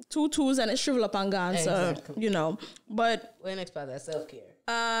said, 2 2s and it shrivel up and gone. Exactly. So, but we're next about that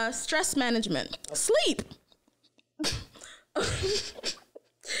self-care. Stress management, sleep,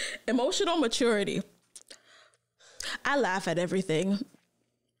 emotional maturity. I laugh at everything.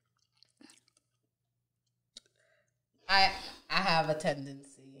 I have a tendency.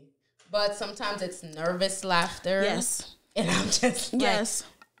 But sometimes it's nervous laughter. Yes. And I'm just like, yes.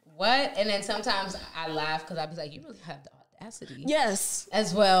 What? And then sometimes I laugh because I be like, you really have the audacity. Yes.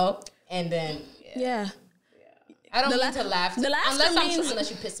 As well. And then, yeah. I don't mean to laugh.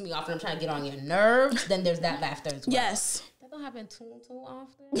 Unless you piss me off and I'm trying to get on your nerves, then there's that laughter as well. Yes. That don't happen too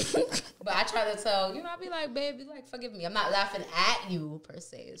often. But I try to tell, I be like, babe, forgive me. I'm not laughing at you per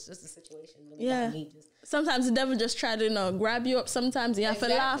se. It's just a situation. Really got me just. Sometimes the devil just try to, grab you up. Sometimes you have to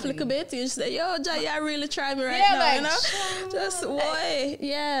laugh a little bit. You just say, yo, y'all really try me right now, Just, boy,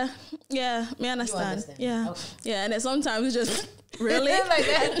 yeah. Me understand. Yeah. Okay. Yeah, and then sometimes just, really? Like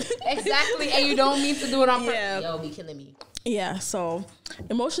that. Exactly. And you don't mean to do it on purpose. Yeah. Yo, be killing me. Yeah, so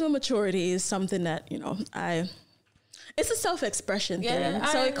emotional maturity is something that, it's a self-expression thing.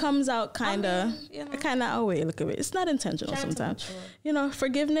 So it comes out kind of a way. Look at it. It's not intentional sometimes.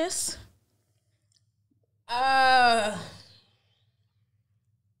 Forgiveness. What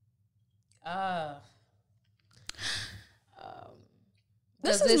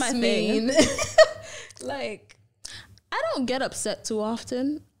this is my thing. Like, I don't get upset too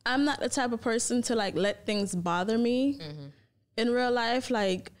often. I'm not the type of person to let things bother me in real life.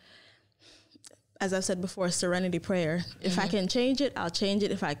 Like, as I've said before, serenity prayer. If I can change it, I'll change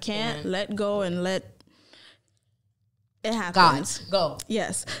it. If I can't, let go and let it happen. God, go.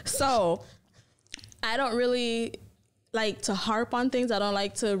 Yes. So I don't really like to harp on things. I don't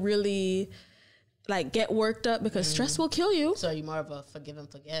like to really get worked up because stress will kill you. So are you more of a forgive and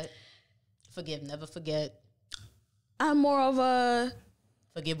forget? Forgive, never forget. I'm more of a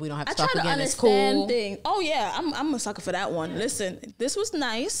forgive, we don't have to talk again. It's cool. Thing. Oh yeah, I'm a sucker for that one. Listen, this was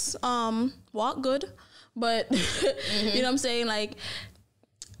nice. Walk good, but you know what I'm saying? Like,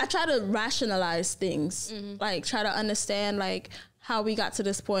 I try to rationalize things. Like, try to understand how we got to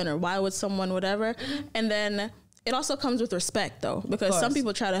this point or why would someone whatever. And then it also comes with respect though, because some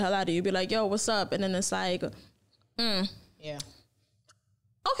people try the hell out of you. Be like, yo, what's up? And then it's like, yeah,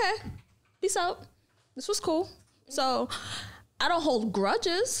 okay, peace out. This was cool. So I don't hold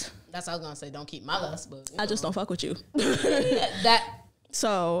grudges. That's what I was gonna say. Don't keep my lust, but I just don't fuck with you.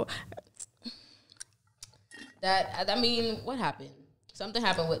 I mean, what happened? Something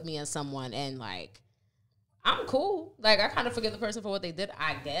happened with me and someone, and I'm cool. I kind of forgive the person for what they did,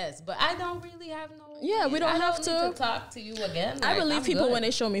 I guess, but I don't really have no. Yeah, we don't have need to talk to you again. I believe people when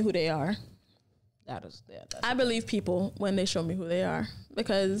they show me who they are. I believe people when they show me who they are,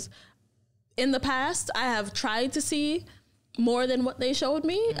 because in the past I have tried to see more than what they showed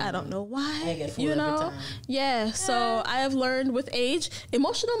me. I don't know why. Yeah. So I have learned with age,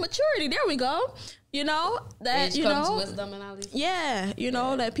 emotional maturity. There we go. That age comes wisdom and all these. Yeah.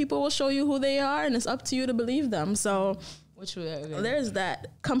 That people will show you who they are, and it's up to you to believe them. So there's that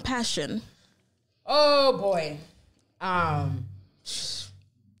compassion. Oh boy. Let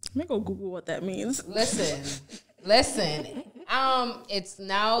me go Google what that means. Listen. It's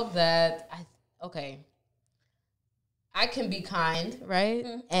now that I can be kind, right?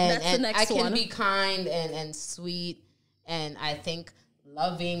 And I can be kind and sweet, and I think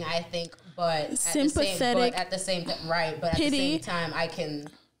loving. But sympathetic, at the same time, right? But pity, at the same time, I can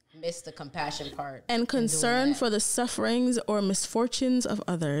miss the compassion part and concern for the sufferings or misfortunes of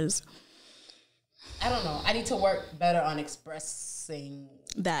others. I don't know. I need to work better on expressing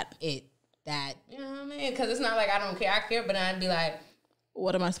that. You know what I mean? Because it's not like I don't care. I care, but I'd be like,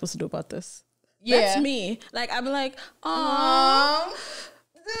 what am I supposed to do about this? Yeah. That's me. I'd be like, I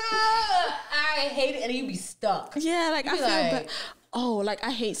hate it, and you'd be stuck. Yeah, I feel bad. Oh,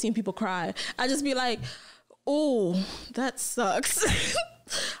 I hate seeing people cry. I just be like, oh, that sucks.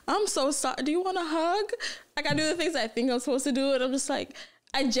 I'm so sorry. Do you want a hug? Like, I do the things I think I'm supposed to do, and I'm just like,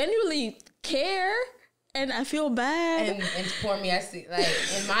 I genuinely care, and I feel bad. And for me, I see, like,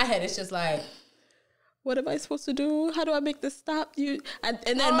 in my head, it's just like, what am I supposed to do? How do I make this stop? And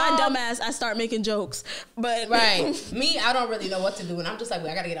then my dumb ass, I start making jokes. But right, me, I don't really know what to do, and I'm just like,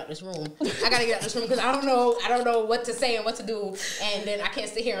 I gotta get out this room. I gotta get out this room because I don't know what to say and what to do, and then I can't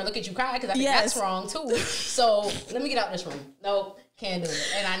sit here and look at you cry because I think that's wrong too. So let me get out this room. Nope, can't do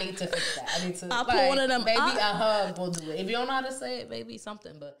it, and I need to fix that. I need to. I'll pull one of them. Maybe a hug will do it. If you don't know how to say it, maybe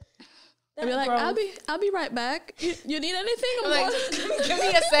something, but. I'll be like, I'll be right back. You need anything? I'm like, give me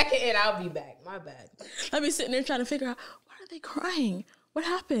a second and I'll be back. My bad. I'll be sitting there trying to figure out, why are they crying? What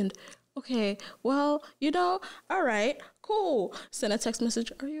happened? Okay, well, all right, cool. Send a text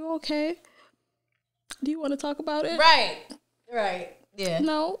message. Are you okay? Do you want to talk about it? Right. Yeah.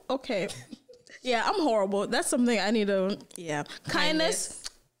 No? Okay. Yeah, I'm horrible. That's something I need to, Kindness.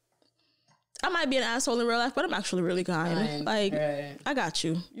 I might be an asshole in real life, but I'm actually really kind. I got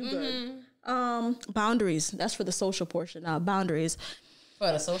you. You good. Boundaries. That's for the social portion now. Boundaries.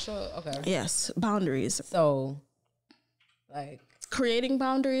 For the social? Okay. Yes, boundaries. So, like... creating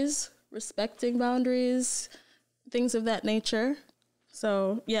boundaries, respecting boundaries, things of that nature.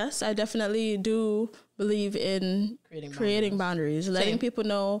 So, yes, I definitely do believe in creating boundaries. Letting people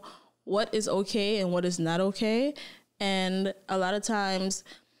know what is okay and what is not okay. And a lot of times,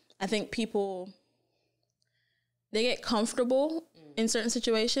 I think people, they get comfortable in certain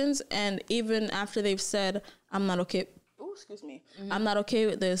situations, and even after they've said, I'm not okay, I'm not okay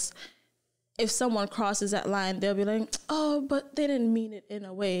with this, if someone crosses that line, they'll be like, oh, but they didn't mean it in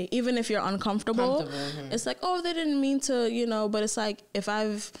a way. Even if you're uncomfortable, it's like, oh, they didn't mean to, but it's like, if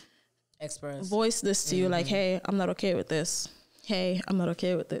I've voiced this to you, like, hey, I'm not okay with this. Hey, I'm not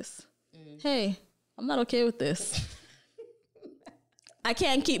okay with this. Hey, I'm not okay with this. I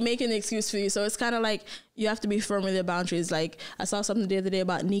can't keep making the excuse for you. So it's kind of like you have to be firm with your boundaries. Like, I saw something the other day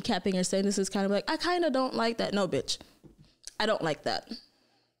about kneecapping or saying this is kind of like, I kind of don't like that. No, bitch. I don't like that.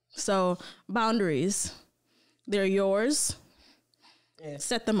 So boundaries, they're yours. Yeah.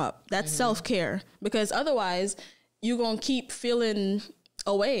 Set them up. That's self-care. Because otherwise, you're going to keep feeling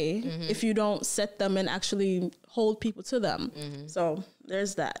away if you don't set them and actually hold people to them. So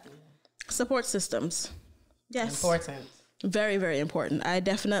there's that. Support systems. Yes. Important. Very, very important. I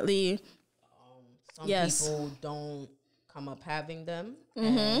definitely, some people don't come up having them,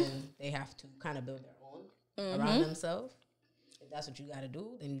 and they have to kind of build their own around themselves. If that's what you got to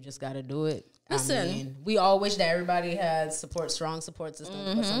do, then you just got to do it. Listen. I mean, we all wish that everybody had strong support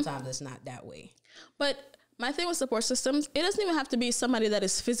systems, but sometimes it's not that way. But my thing with support systems, it doesn't even have to be somebody that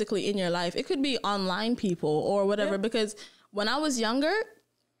is physically in your life. It could be online people or whatever, because when I was younger,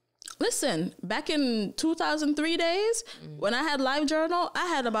 listen, back in 2003 days, when I had LiveJournal, I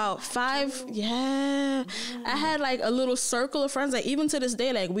had about 5, I had like a little circle of friends. Like, even to this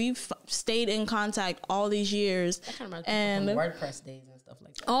day, like, we've stayed in contact all these years. I kind of remember WordPress days and stuff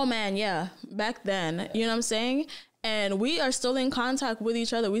like that. Oh man, yeah, back then, you know what I'm saying? And we are still in contact with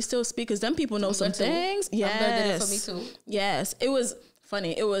each other. We still speak, because them people know some things. Yes. Tumblr did it for me too. Yes, it was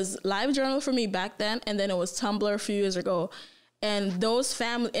funny. It was LiveJournal for me back then, and then it was Tumblr a few years ago. And those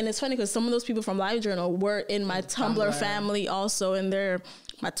family, and it's funny because some of those people from LiveJournal were in my Tumblr family also, and they're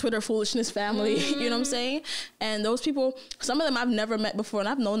my Twitter foolishness family, you know what I'm saying? And those people, some of them I've never met before, and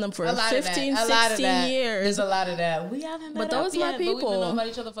I've known them for 15, 16 years. There's a lot of that. We haven't met those my people. But we've known about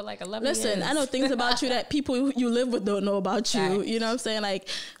each other for like 11 years. Listen, I know things about you that people you live with don't know about you. Right. You know what I'm saying? Like,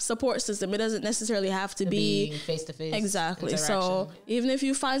 support system, it doesn't necessarily have to be face-to-face. Exactly. So even if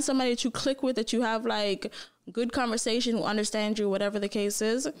you find somebody that you click with, that you have like good conversation, who understand you, whatever the case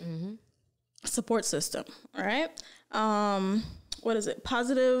is, support system. All right. What is it?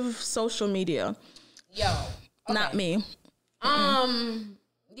 Positive social media. Yo. Okay. Not me.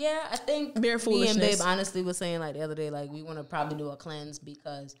 Yeah, I think bare foolishness. Me and Babe honestly was saying like the other day, like, we want to probably do a cleanse,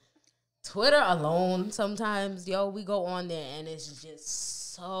 because Twitter alone sometimes, we go on there and it's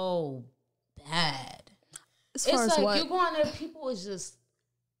just so bad. As far it's as like what? You go on there, people is just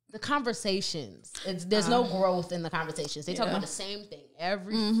the conversations. There's no growth in the conversations. They talk about the same thing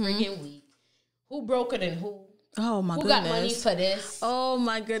every freaking week. Who broke it and who? Oh my goodness. Who got money for this? Oh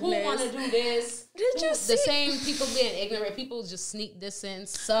my goodness. Who want to do this? Did you see? The same people being ignorant. People just sneak this in,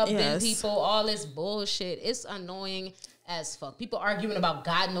 subbing people, all this bullshit. It's annoying as fuck. People arguing about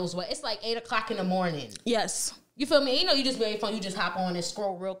God knows what. It's like 8 o'clock in the morning. Yes. You feel me? You just be on your phone. You just hop on and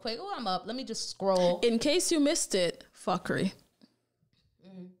scroll real quick. Oh, I'm up. Let me just scroll. In case you missed it, fuckery.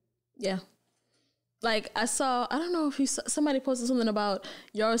 Yeah. Like I don't know if somebody posted something about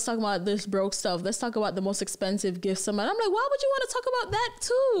you're always talking about this broke stuff. Let's talk about the most expensive gift. I'm like, why would you want to talk about that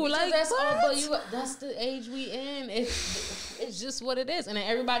too? Because like that's what? all, but that's the age we in. It's just what it is, and then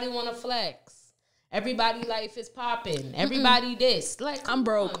everybody want to flex. Everybody life is popping. Everybody this. Like I'm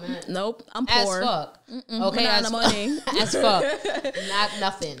broke. Nope. I'm poor. As fuck. Okay, as money. As fuck. Not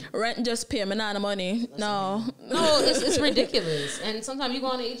nothing. Rent just pay. Me not the money. No. No, it's ridiculous. And sometimes you go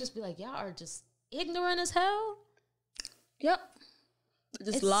on and you just be like, y'all are just ignorant as hell. Yep.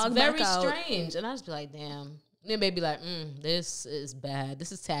 Just it's log back out. Very strange. And I just be like, damn. Then they be like, this is bad.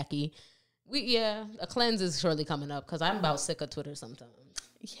 This is tacky. A cleanse is surely coming up because I'm about sick of Twitter sometimes.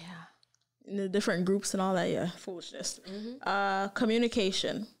 Yeah. In the different groups and all that, foolishness.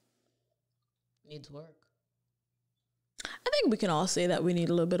 Communication needs work. I think we can all say that we need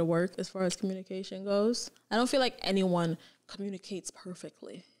a little bit of work as far as communication goes. I don't feel like anyone communicates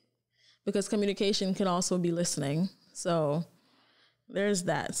perfectly because communication can also be listening. So there's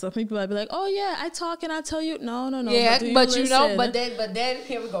that. So people might be like, "Oh yeah, I talk and I tell you." No. Yeah, but then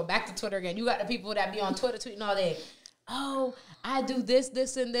here we go back to Twitter again. You got the people that be on Twitter tweeting all day. Oh, I do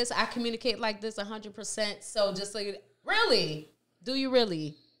this, and this. I communicate like this 100%. So just like, really? Do you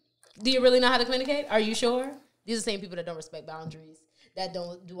really? Do you really know how to communicate? Are you sure? These are the same people that don't respect boundaries, that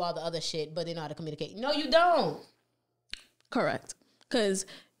don't do all the other shit, but they know how to communicate. No, you don't. Correct. Because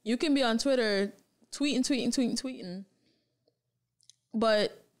you can be on Twitter tweeting,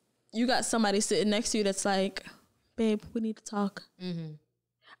 but you got somebody sitting next to you that's like, babe, we need to talk. Mm-hmm.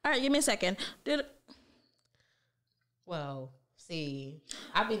 All right, give me a second. Well, see,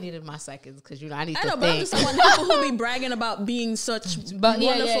 I've been needing my seconds because I need to think. But I'm just one people who be bragging about being such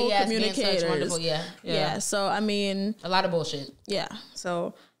wonderful communicators. Such wonderful, yeah. So I mean, a lot of bullshit. Yeah.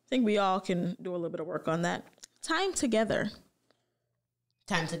 So I think we all can do a little bit of work on that. Time together.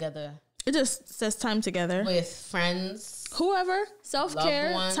 It just says time together with friends, whoever,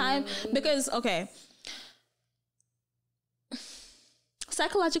 self-care, time. Because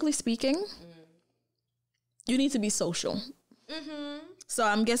psychologically speaking. You need to be social. Mm-hmm. So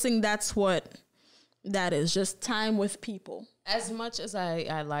I'm guessing that's what that is, just time with people. As much as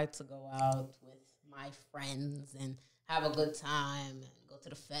I like to go out with my friends and have a good time and go to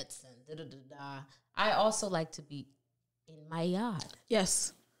the fets and da-da-da-da, I also like to be in my yard.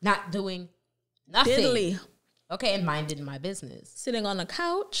 Yes. Not doing nothing. Diddly. Okay, and minding my business. Sitting on a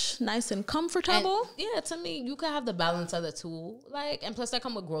couch, nice and comfortable. And, to me, you can have the balance of the two. And plus that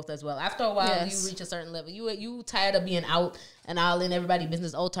come with growth as well. After a while, you reach a certain level. You tired of being out and all in everybody's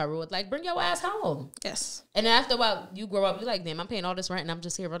business, old Tyrone. Like, bring your ass home. Yes. And then after a while, you grow up, you're like, damn, I'm paying all this rent and I'm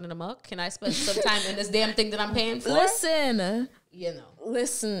just here running amok. Can I spend some time in this damn thing that I'm paying for? Listen.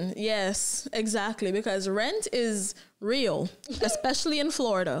 Listen, yes, exactly. Because rent is real, especially in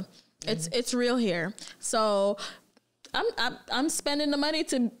Florida. It's real here. So I'm spending the money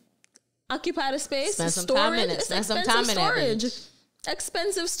to occupy the space. Spend some time in it. Spend some time in storage.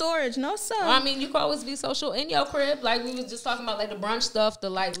 Expensive storage. No, sir. Well, I mean, you can always be social in your crib. Like we was just talking about, like the brunch stuff,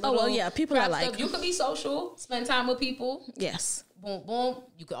 the like little people are like stuff. You can be social, spend time with people. Yes. Boom, boom.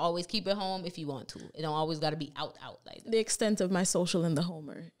 You can always keep it home if you want to. It don't always got to be out like that. The extent of my social in the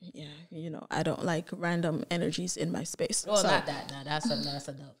home are, I don't like random energies in my space. Well, not that. No, that's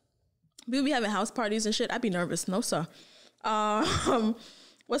enough. We'll be having house parties and shit. I'd be nervous. No, sir.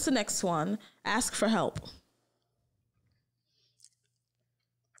 What's the next one? Ask for help.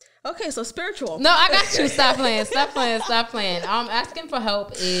 Okay, so spiritual. No, I got you. Stop playing. Asking for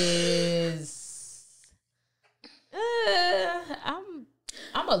help is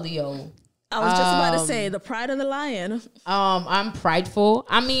I'm a Leo. I was just about to say the pride of the lion. I'm prideful.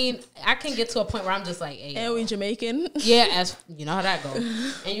 I mean, I can get to a point where I'm just like, hey, and we Jamaican. Yeah, as you know how that goes.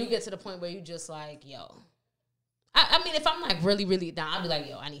 And you get to the point where you just like, yo. I mean, if I'm like really, really down, I'll be like,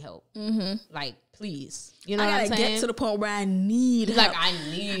 yo, I need help. Mm-hmm. Like, please. You know what I'm saying? I gotta get to the point where I need help. Like,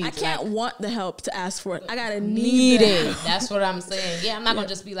 I can't want the help to ask for it. I gotta need it. That's what I'm saying. Yeah, I'm not gonna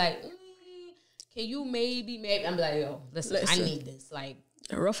just be like, can you maybe? I'm like, yo, listen, I need this. Like,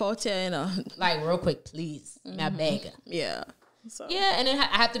 rough out here, like real quick, please. My bag. Yeah. So. Yeah, and then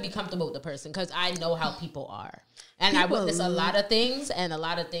I have to be comfortable with the person because I know how people are. And I witness a lot of things, and a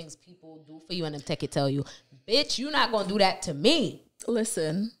lot of things people do for you, and then take it tell you, bitch, you're not going to do that to me.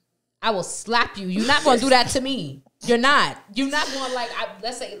 Listen. I will slap you. You're not going to do that to me. You're not. You're not going to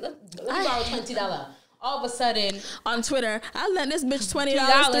let's say, let me borrow $20. All of a sudden. On Twitter, I lent this bitch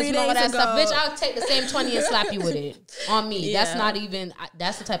 $20 3 days ago. Stuff. Bitch, I'll take the same 20 and slap you with it. On me. Yeah. That's not even,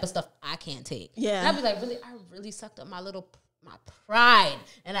 that's the type of stuff I can't take. Yeah. And I'd be like, really, I really sucked up my little my pride,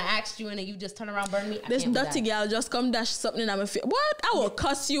 and I asked you, and then you just turn around, burn me. This dirty girl just come dash something in my face. What? I will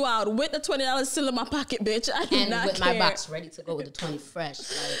cuss you out with the $20 still in my pocket, bitch. I do not with care. my box ready to go with the 20 fresh.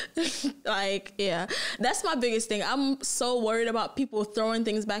 Like, yeah, that's my biggest thing. I'm so worried about people throwing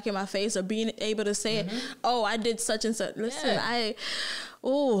things back in my face or being able to say, "Oh, I did such and such." Listen,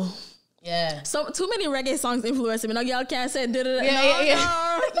 Yeah. So too many reggae songs influencing me. No, y'all can't say did it.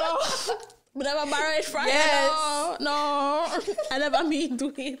 No. But I'm a married friend. Yes. No. I never mean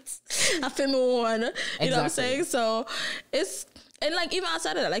do it. I feel me one. You know what I'm saying? So it's, and like even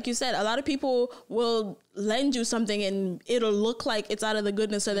outside of that, like you said, a lot of people will lend you something and it'll look like it's out of the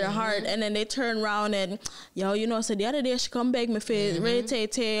goodness of their heart, and then they turn around and, yo, you know, so the other day she come beg me for Ray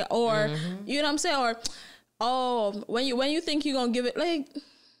or you know what I'm saying, or when you think you're gonna give it, like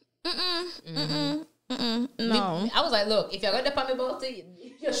no. I was like, look, if you're going to put me both,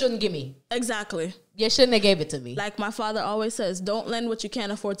 you shouldn't give me. Exactly. You shouldn't have gave it to me. Like my father always says, don't lend what you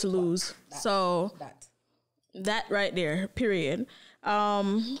can't afford to lose. That right there, period.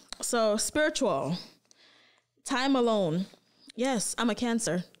 So spiritual. Time alone. Yes, I'm a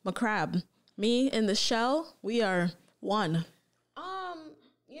Cancer. I'm a crab. Me in the shell, we are one.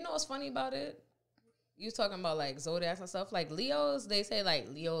 You know what's funny about it? You talking about like zodiacs and stuff. Like Leos, they say like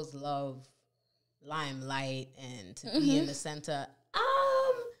Leos love limelight and to be in the center.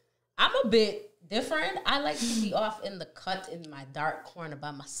 I'm a bit different. I like to be off in the cut in my dark corner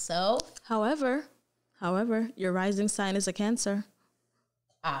by myself. However, your rising sign is a Cancer.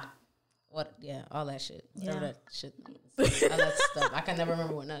 What? Yeah, all that shit. Whatever that shit means. All that stuff. I can never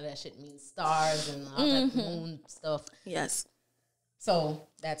remember what none of that shit means. Stars and all that moon stuff. Yes. So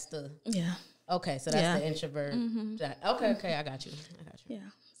that's the Okay, so that's the introvert. Okay, I got you. Yeah.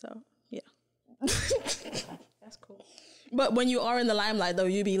 So that's cool. But when you are in the limelight, though,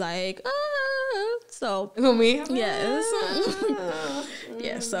 you be like, so who, me? Yes.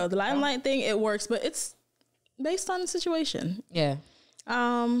 Yeah. So the limelight thing, it works, but it's based on the situation. Yeah.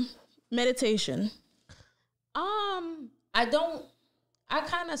 Meditation. I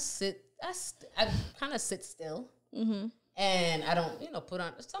kind of sit still. And I don't, put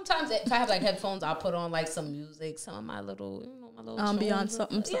on. Sometimes if I have like headphones, I'll put on like some music, some of my little, ambient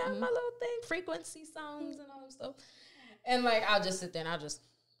something. Yeah, my little thing, frequency songs and all that stuff. And like I'll just sit there and I'll just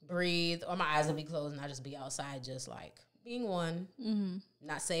breathe, or my eyes will be closed, and I'll just be outside, just like being one,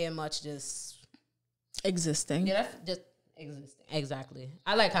 not saying much, just existing. Yeah, that's just existing. Exactly.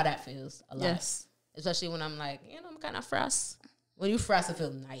 I like how that feels a lot. Yes, especially when I'm like, I'm kind of frass. When you frass, it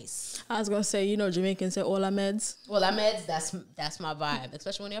feels nice. I was gonna say, Jamaicans say "Ola meds." Ola meds, that's my vibe.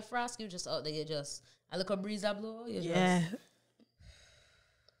 Especially when you're frass, you just out there, you just a little breeze that blow.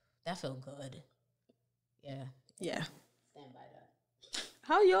 That feel good. Yeah. Stand by that.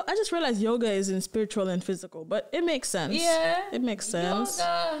 I just realized yoga is in spiritual and physical, but it makes sense. Yeah, it makes sense.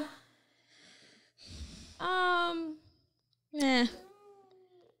 Yoga.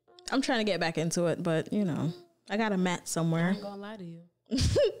 I'm trying to get back into it, but I got a mat somewhere. I ain't gonna lie to you.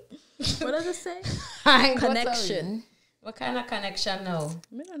 What does it say? Connection. What kind of connection? No.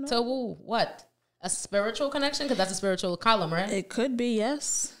 I don't know. To who? What? A spiritual connection? Because that's a spiritual column, right? It could be,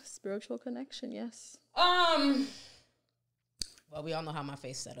 yes. Spiritual connection, yes. Well, we all know how my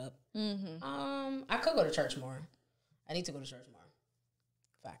face set up. I could go to church more. I need to go to church more.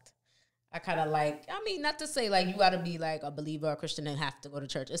 Fact. I kind of like, not to say like you got to be like a believer or a Christian and have to go to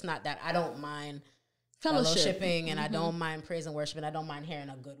church. It's not that. I don't mind fellowshipping, and I don't mind praise and worship, and I don't mind hearing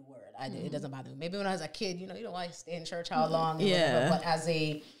a good word. It doesn't bother me. Maybe when I was a kid, you don't want to stay in church how long, whatever, but as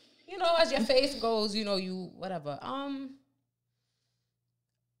a, as your faith goes, you whatever.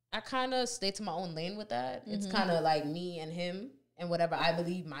 I kind of stay to my own lane with that. It's kind of like me and him and whatever I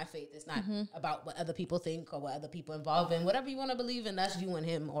believe. My faith is not about what other people think or what other people involved in. Whatever you want to believe in, that's you and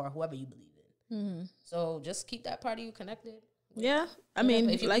him or whoever you believe in. So just keep that part of you connected. Yeah,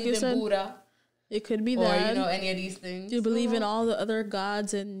 if you like you said, Buddha, it could be or that, any of these things. You believe in all the other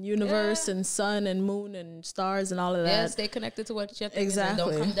gods and universe and sun and moon and stars and all of that. Yeah, stay connected to what you're thinking.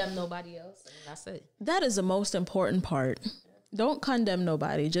 Exactly. Don't condemn nobody else. And that's it. That is the most important part. Don't condemn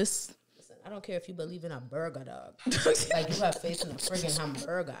nobody. Just listen. I don't care if you believe in a burger, dog. Like you have faith in a friggin'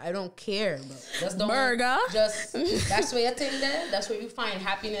 hamburger. I don't care, bro. Just don't burger. Just that's where you think that. That's where you find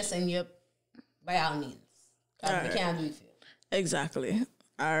happiness, and you, by all means, we can't do it for you. Exactly.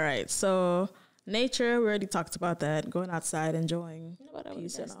 All right. So nature, we already talked about that. Going outside, enjoying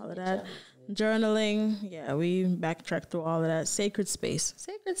peace and all of that. Journaling, we backtrack through all of that. Sacred space.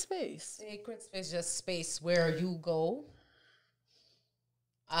 Sacred space, just space where you go.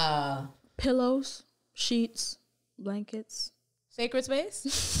 Pillows, sheets, blankets. Sacred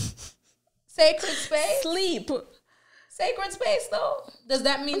space. Sacred space. Sleep. Sacred space, though. Does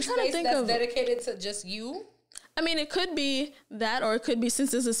that mean space that's dedicated to just you? I mean, it could be that, or it could be,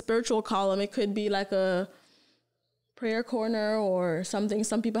 since it's a spiritual column, it could be like a prayer corner or something.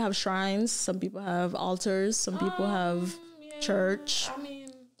 Some people have shrines. Some people have altars. Some people have church. I mean,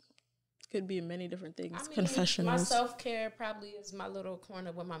 could be many different things. Confessions. My self-care probably is my little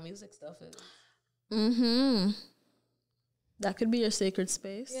corner where my music stuff is. Mm-hmm. That could be your sacred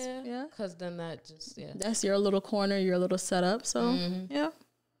space. Yeah. Because then that just, that's your little corner, your little setup. So, yeah.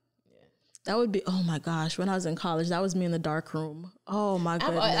 That would be, oh my gosh, when I was in college, that was me in the dark room. Oh my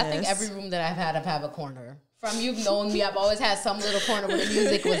goodness. I think every room that I've had a corner. From you've known me, I've always had some little corner where the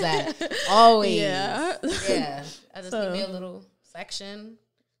music was at. Always. Yeah. I just give me a little section.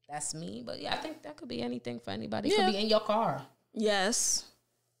 That's me. But yeah, I think that could be anything for anybody. It could be in your car. Yes.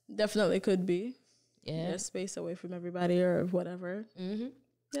 Definitely could be. Yeah. Space away from everybody or whatever. Mm-hmm.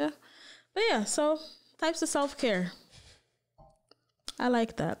 Yeah. But yeah, so types of self-care. I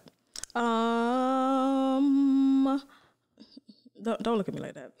like that. Don't look at me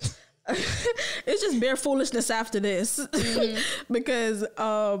like that. It's just bare foolishness after this. Because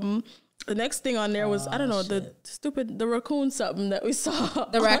the next thing on there was, I don't know, the raccoon something that we saw.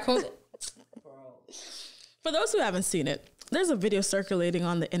 The raccoon. For those who haven't seen it, there's a video circulating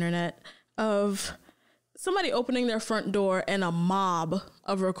on the internet of somebody opening their front door and a mob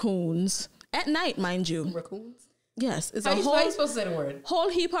of raccoons at night, mind you. Raccoons? Yes. It's how you supposed to say the word? Whole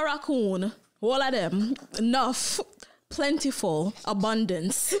heap of raccoon. All of them. Enough. Plentiful.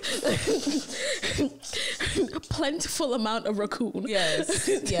 Abundance. Plentiful amount of raccoon. Yes.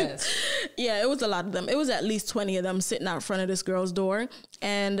 Yes. Yeah, it was a lot of them. It was at least 20 of them sitting out front of this girl's door.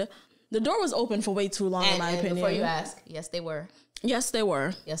 And the door was open for way too long, in my opinion. Before you ask, yes, they were. Yes, they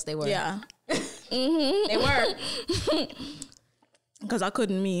were. Yes, they were. Yeah. Mm-hmm. They were. Because I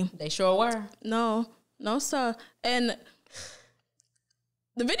couldn't They sure were. No, sir. And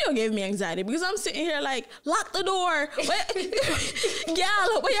the video gave me anxiety because I'm sitting here like, lock the door.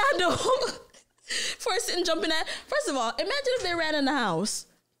 Y'all, what y'all do? First and jumping at. First of all, imagine if they ran in the house.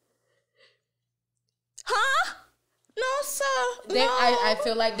 Huh? No, sir. No. I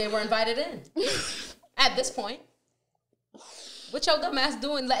feel like they were invited in. At this point. What your dumb ass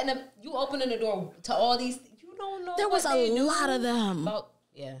doing? Letting them, you opening the door to all these, you don't know. There was a lot of them.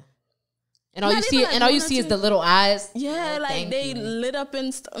 Yeah. And all you see, is the little eyes. Yeah, like they lit up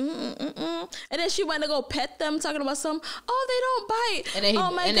and and then she went to go pet them, talking about some. Oh, they don't bite. And then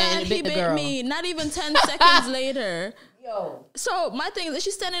oh my god, he bit me. Not even 10 seconds later. Yo. So my thing is,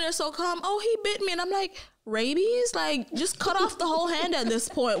 she's standing there so calm. Oh, he bit me, and I'm like, rabies? Like, just cut off the whole hand at this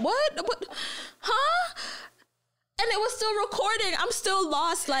point. What? Huh? And it was still recording. I'm still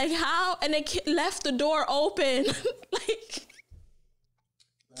lost. Like, how? And they left the door open. Like,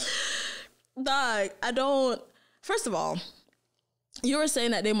 dog, I don't. First of all, you were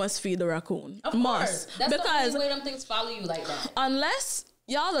saying that they must feed the raccoon. Of course. That's because the only way them things follow you like that. Unless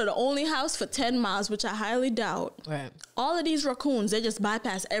y'all are the only house for 10 miles, which I highly doubt. Right. All of these raccoons, they just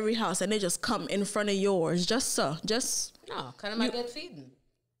bypass every house and they just come in front of yours. Just. No, kind of might get feeding.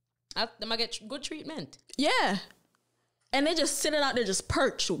 They might get good treatment. Yeah. And they just sitting out there just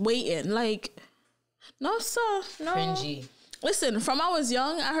perched, waiting. Like, no, sir. No. Cringy. Listen, from I was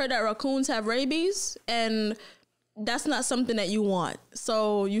young, I heard that raccoons have rabies, and that's not something that you want.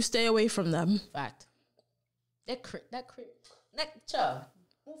 So you stay away from them. Fact. That child.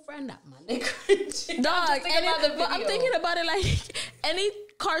 Who friend that man? They cringy. Dog, I'm thinking about it like any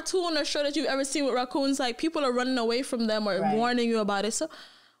cartoon or show that you've ever seen with raccoons, like people are running away from them or warning you about it. So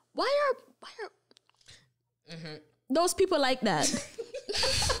why are those people like that?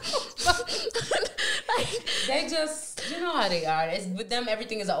 Like, they just, you know how they are. It's, with them,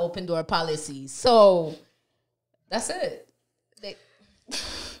 everything is an open door policy. So that's it.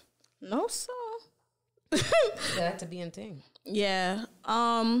 No, so that to be in thing. Yeah.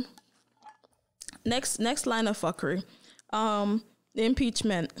 Next line of fuckery. The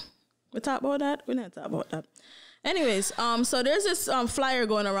impeachment. We talk about that? We didn't talk about that. Anyways, so there's this flyer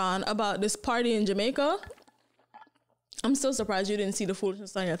going around about this party in Jamaica. I'm still surprised you didn't see the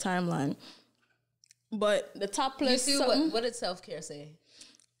foolishness on your timeline. But the top place. You see what did self-care say?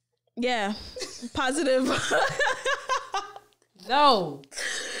 Yeah. Positive. No.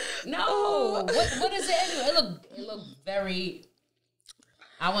 What is it anyway? It looked very,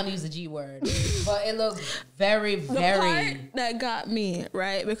 I want to use the G word, but it looked very, very. The part that got me,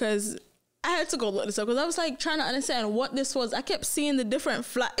 right? Because I had to go look this up because I was like trying to understand what this was. I kept seeing the different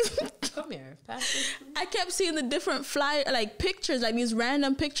Come here, pass it. I kept seeing the different like pictures, like these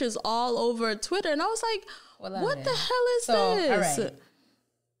random pictures all over Twitter, and I was like, "What the hell is this?"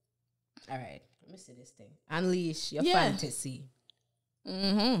 All right. me see this thing. Unleash your Yeah. fantasy.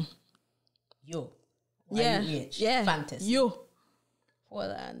 Mm-hmm. Yo. Yeah. Yeah. Fantasy. You.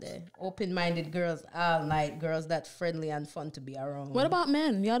 Hold on there. Open-minded girls all night. Girls that friendly and fun to be around. What about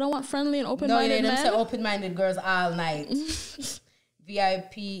men? Y'all don't want friendly and No, open-minded them men? say open-minded girls all night.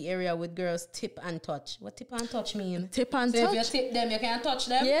 VIP area with girls tip and touch. What tip and touch mean? Tip and So touch? if you tip them, you can't touch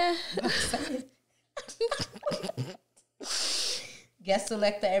them? Yeah. Guest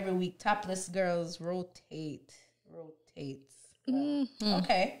selector every week. Topless girls rotates.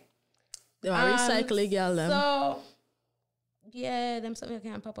 Okay. They want recycling, y'all. Them. So, yeah, them something you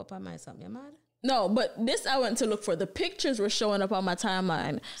can't pop up on my something. You mad? No, but this I went to look for. The pictures were showing up on my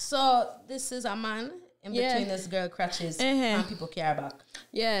timeline. So, this is a man in between this girl crutches and people care about.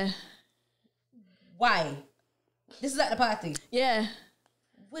 Yeah. Why? This is at the party. Yeah.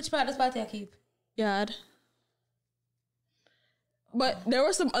 Which part of this party I keep? God. But there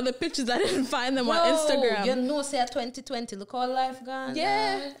were some other pictures I didn't find them on Instagram. You know, say 2020, look how life gone.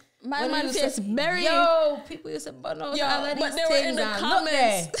 Yeah. My When man you face say- buried. Yo, people used to burn out all of but these they were in things the and look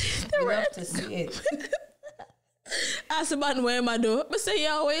there. comments. We love to see it. Ask the man where am I do. But say,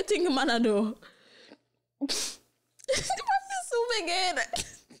 yo, what you think man I do? Zoom again.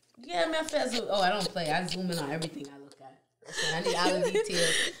 Yeah, me I feel zoom. Oh, I don't play. I zoom in on everything I look at. Listen, I need all the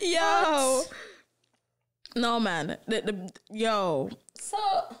details. Yo. No, man. Yo. So,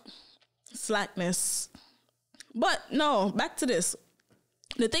 Slackness. But no, back to this.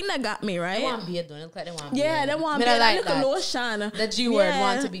 The thing that got me, right? they want beard, don't look like they want beard. Yeah, they want Me beard. not I like look a that. lotion. The G word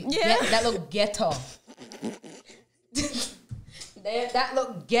want to be. Yeah. That look ghetto. That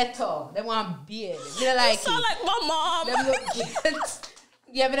look ghetto. They want beard. Me not like Sound it. like my mom. Them look ghetto.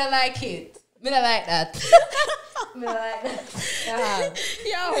 Yeah, me not like it. Me not like that. Me not like that.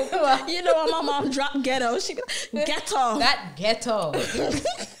 Yo, you know when my mom dropped ghetto, she go, ghetto. That ghetto.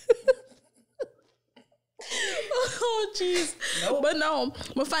 Oh, jeez. Nope. But no,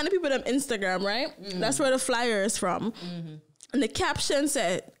 we're finding people on Instagram, right? That's where the flyer is from. And the caption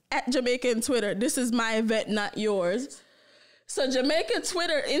said, at Jamaican Twitter, this is my event, not yours. So Jamaican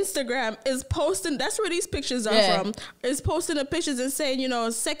Twitter, Instagram is posting, that's where these pictures are from, is posting the pictures and saying, you know,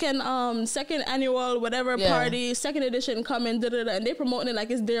 second annual whatever party, second edition coming, and they promoting it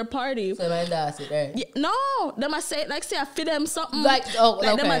like it's their party. So my dad sit there. Yeah, no, them I say, like say I fit them something. Like, oh, like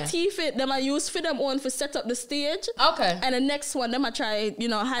okay. them I fit, them I use fit them on for set up the stage. Okay. And the next one, them I try, you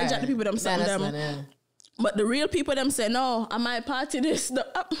know, hijack the people them something Nah, them. that's fine, But the real people them say, no, I might party this.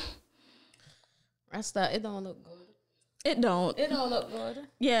 Rasta, it don't look good. It don't. It don't look good.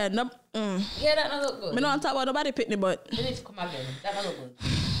 Yeah, no. Yeah, that don't look good. Me don't talk about nobody picnic, but You need to come again. That don't look good.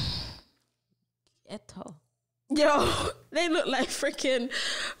 Ghetto. yo, they look like freaking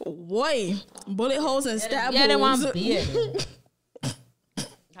bullet holes and stab Yeah, they wounds. want beard.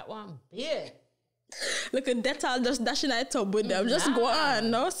 That one beard. Look at Dettol just dashing that tub with them. Just go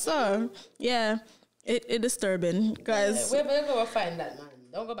on, no sir. Yeah, it disturbing, guys. Where you go find that man?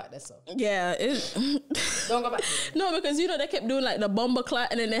 Don't go back there, so. Yeah, Don't go back there. no, because you know they kept doing like the bomber clot,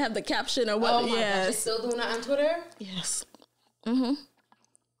 and then they have the caption or what? Oh my gosh, you Yes, still doing that on Twitter? yes.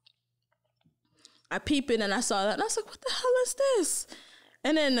 I peeped in and I saw that, and I was like, "What the hell is this?"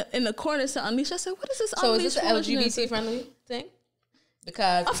 And then in the corner said Unleash. I said, "What is this?" So is Unleash this an foolishness?" LGBT friendly thing?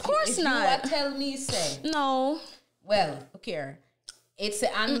 Because Of course if not. you tell me, say, No. well, okay, it's a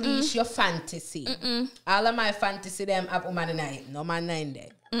unleash your fantasy. All of my fantasy them up woman in it. No man in there.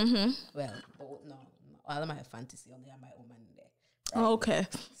 Well, but no, all of my fantasy only have my woman in there. Right? Okay.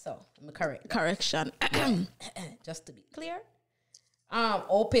 So I'm correct. Correction. Just to be clear.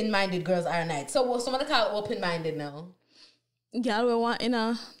 Open-minded girls are night. So what somebody call open-minded now? Y'all were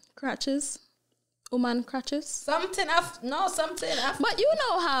wanting crutches, woman crutches. Something after. But you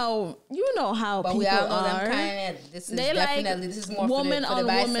know how But people we all know are. them kind of. This is They definitely like this is more woman for the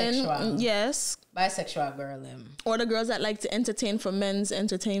on bisexual. woman. Yes. Bisexual girl Or the girls that like to entertain for men's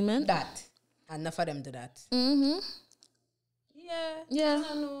entertainment. that. Enough of them do that. Yeah. Yeah. I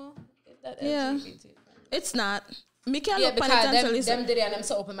don't know if that Yeah. LGBT. It's not. Me can't Yeah, look because penitentially. them did it and them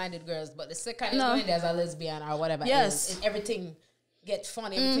so open-minded girls. But the second No. is going there's a lesbian or whatever. Yes. Everything gets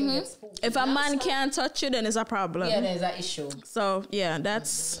funny. Everything gets spooky. If a man So- can't touch you, then it's a problem. Yeah, there's an issue. So yeah,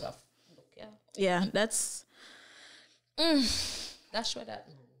 that's Yeah. that's. That's what that.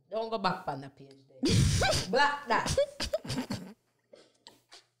 Don't go back on the page there. Black that.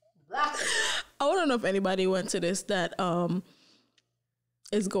 Black it. I want to know if anybody went to this that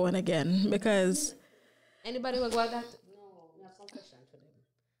is going again because Anybody will go like that? No, we have some question for them.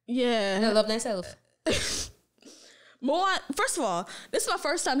 yeah. They love themselves. First of all, this is my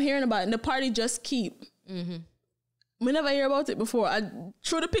first time hearing about it, and the party just keep. We never hear about it before. I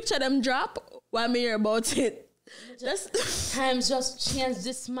through the picture them drop while me hear about it. That's times just change.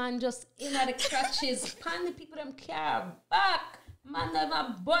 This man just in at the crutches. Pan the people them care back. Man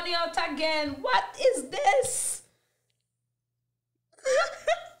never bunny out again. What is this?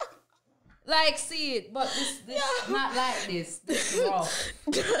 Like, see it, but this not like this. This is rough.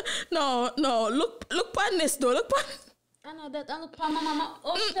 No. Look on this though. Look on. I know that. I look on my mama.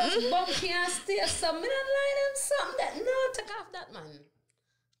 Oh, that's bumpy and still. So me don't lie them something that. No, take off that, man.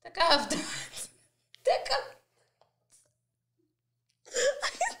 Take off that. Take off.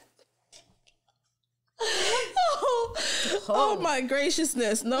 Oh my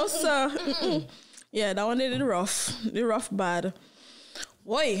graciousness. No, sir. Yeah, that one did it rough. The rough bad.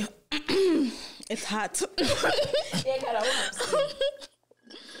 Boy, it's hot.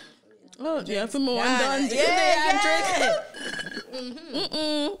 Oh, yeah, for more done. Yeah. Drink.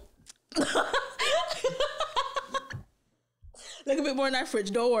 Look a bit more in that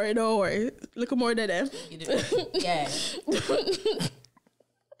fridge. Don't worry. Look more than that. Yeah.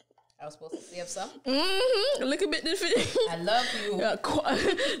 I was supposed to save some. Look a bit different. I love you.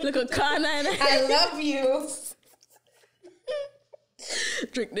 Look a corner. I love you.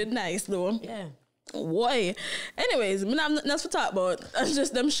 Drink it nice though. Yeah. Boy. Anyways, I have nothing else to talk about. It's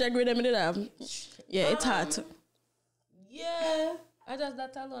just them shaggy them in it have. Yeah, it's hot. Yeah. I just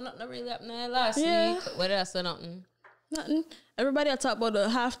that alone. Nothing really happened last week. What else? Nothing. Nothing. Everybody I talk about the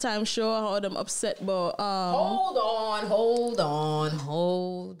halftime show, how them upset about Hold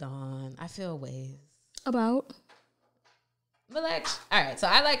on. I feel ways. About? But like, all right, so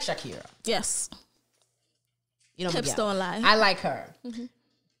I like Shakira. Yes. You know, Hips don't lie. I like her.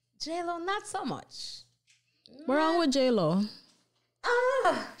 J-Lo, not so much. What's wrong with J-Lo?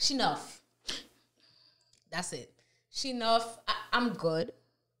 She enough. That's it. She enough. I'm good.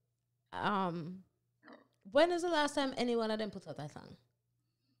 When is the last time anyone of them put out that song?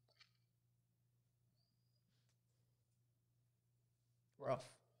 Rough.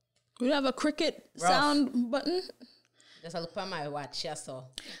 We have a cricket sound button. Just look at my watch, yeah, so.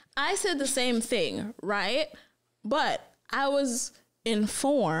 I said the same thing, right? But I was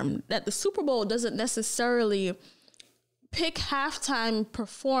informed that the Super Bowl doesn't necessarily pick halftime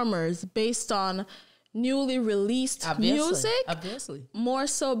performers based on newly released music. Obviously. More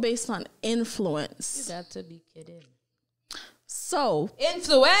so based on influence. You got to be kidding. So,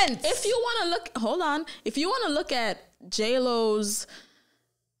 influence. If you want to look, if you want to look at J-Lo's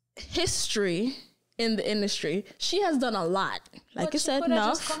history in the industry, she has done a lot. Like I said,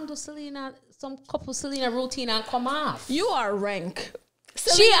 enough. Just come to Selena, some couple Selena routine and come off. You are rank.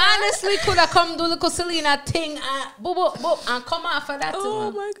 Selena? She honestly could have come do little Selena thing and and come off of that.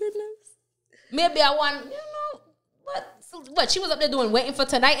 Oh my goodness. Maybe I want, what she was up there doing, waiting for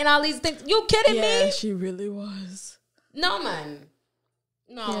tonight and all these things. You kidding me? Yeah, she really was. No, man.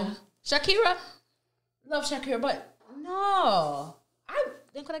 No. Yeah. Shakira, love Shakira, but no.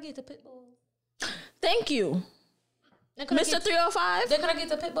 Then could I get the Pitbull? Thank you. Mr. 305? Then could I get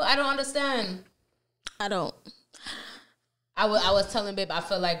the Pitbull? I don't understand. I don't. I was telling Babe, I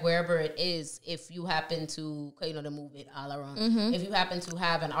feel like wherever it is, if you happen to, they move it all around. If you happen to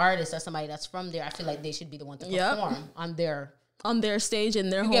have an artist or somebody that's from there, I feel like they should be the one to perform on their stage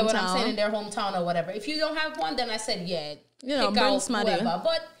in their hometown. You get what I'm saying? In their hometown or whatever. If you don't have one, then I said, pick out whoever.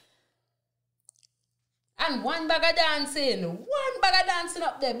 But, and one bag of dancing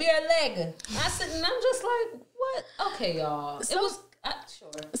up there, bare leg. I said, and I'm just like, what? Okay, y'all. Sure.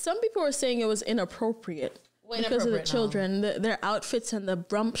 Some people were saying it was inappropriate. Because of the children, their outfits and the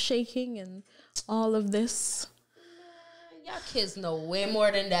rump shaking and all of this. Y'all kids know way more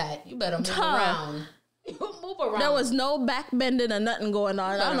than that. You better move around. Move around. There was no back bending or nothing going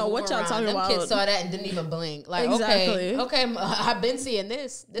on. I don't know what y'all talking about. Kids saw that and didn't even blink. Like, exactly. Okay, I've been seeing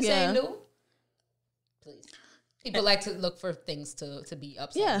this. This ain't new. Please. People like to look for things to be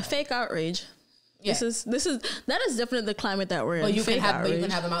upset about. Fake outrage. Yeah. That is definitely the climate that we're in. But you can have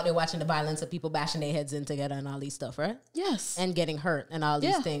them out there watching the violence of people bashing their heads in together and all these stuff, right? Yes. And getting hurt and all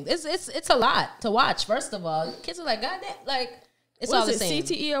these things. It's a lot to watch. First of all, kids are like, God damn, like it's all the same.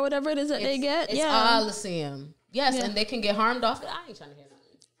 CTE or whatever it is that they get. It's all the same. Yes, and they can get harmed off. I ain't trying to hear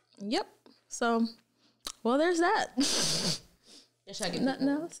nothing. Yep. So, well, there's that. Nothing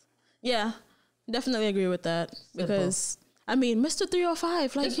else. Yeah, definitely agree with that because I mean, Mr.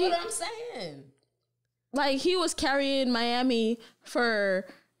 305, like that's what I'm saying. Like, he was carrying Miami for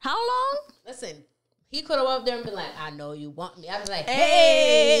how long? Listen, he could have up there and been like, I know you want me. I was like,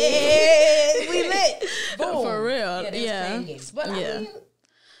 hey, we lit. Boom. For real. Yeah. But I mean,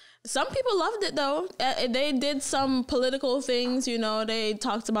 Some people loved it though. They did some political things, you know. They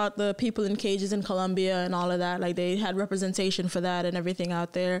talked about the people in cages in Colombia and all of that. Like they had representation for that and everything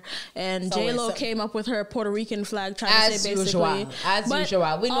out there. And J-Lo came up with her Puerto Rican flag, trying to say basically, as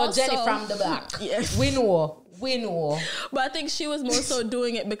usual. We know also, Jenny from the back. Yes. We know. But I think she was more so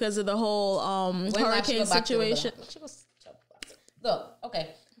doing it because of the whole hurricane situation. Look,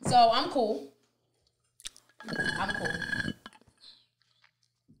 okay, so I'm cool.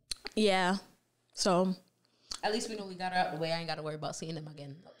 Yeah. So at least we know we got her out the way. I ain't got to worry about seeing them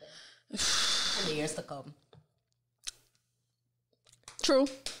again up there in the years to come. True.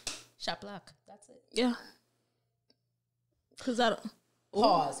 Shop lock. That's it. Yeah. Because I don't.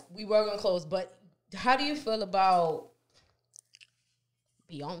 Pause. We were gonna close, but how do you feel about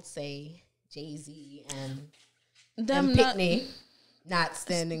Beyonce, Jay-Z, and Pitney not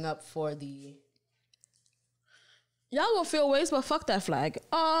standing up for the? Y'all gonna feel ways, but fuck that flag.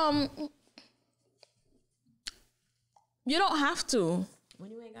 You don't have to.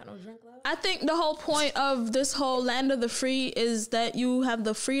 When you ain't got no drink left? I think the whole point of this whole land of the free is that you have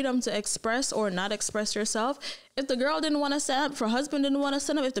the freedom to express or not express yourself. If the girl didn't want to stand up, if her husband didn't want to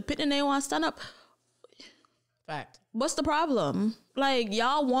stand up, if the Pitney didn't want to stand up, fact. What's the problem? Like,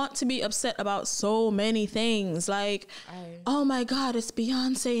 y'all want to be upset about so many things. Like, oh my God, it's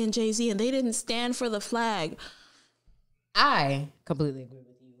Beyonce and Jay-Z and they didn't stand for the flag. I completely agree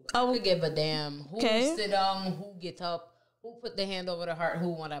with you. I don't give a damn who sit down, who gets up, who put their hand over the heart, who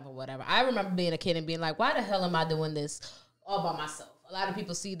whatever. I remember being a kid and being like, why the hell am I doing this all by myself? A lot of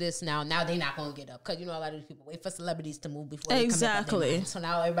people see this now. Now they're not going to get up. Because, you know, a lot of these people wait for celebrities to move before they come up. So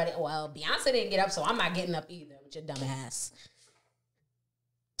now everybody, well, Beyonce didn't get up, so I'm not getting up either with your dumb ass.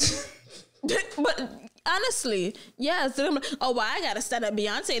 But honestly, yes. Oh, well, I got to stand up.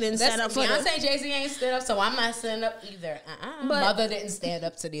 Beyonce didn't stand up for Beyonce and Jay-Z ain't stood up, so I'm not standing up either. But Mother didn't stand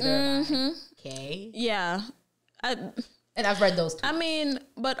up to neither. Okay. Yeah. And I've read those too. I mean,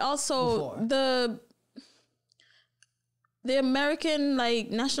 but also the American, like,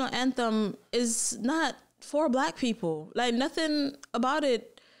 national anthem is not for black people. Like, nothing about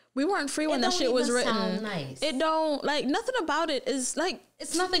it. We weren't free when that shit was written. Sound nice. It don't, like, nothing about it is, like...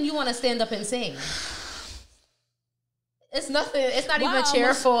 It's nothing you want to stand up and sing. It's nothing. It's not even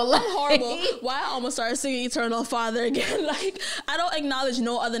cheerful. I'm horrible. Why I almost started singing Eternal Father again. Like, I don't acknowledge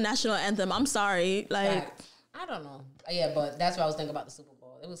no other national anthem. I'm sorry. Like... I don't know. Yeah, but that's what I was thinking about the Super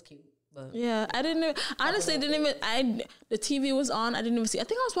Bowl. It was cute. But yeah, I didn't. Honestly, the TV was on. I didn't even see. I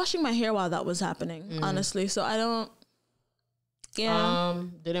think I was washing my hair while that was happening. Honestly, so I don't. Yeah.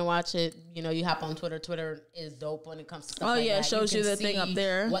 Didn't watch it. You know, you hop on Twitter. Twitter is dope when it comes to stuff. Oh like yeah, that. It shows you the thing up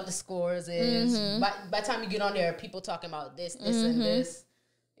there. What the scores is. By the time you get on there, people talking about this, and this.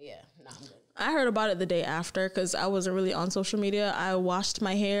 Yeah, nah, I'm good. I heard about it the day after because I wasn't really on social media. I washed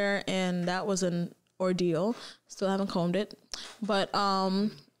my hair and that was an ordeal. Still haven't combed it, but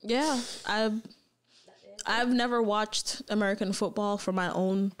yeah, I've never watched American football for my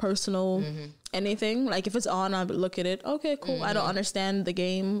own personal anything. Like if it's on, I would look at it. Okay, cool. I don't understand the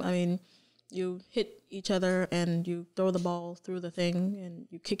game. I mean, you hit each other and you throw the ball through the thing and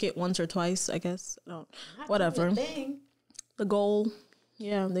you kick it once or twice. I guess whatever. The goal.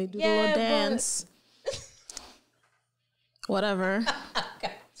 Yeah, they do the little dance. Whatever.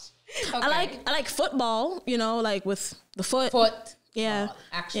 Okay. I like football, you know, like with the foot. Yeah.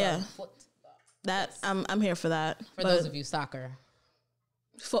 Actual football. That I'm here for that. For those of you soccer.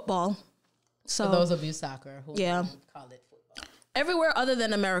 Football. So for those of you soccer who call it football. Everywhere other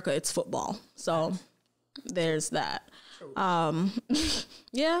than America it's football. So there's that.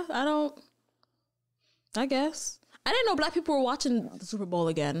 Yeah, I guess. I didn't know black people were watching the Super Bowl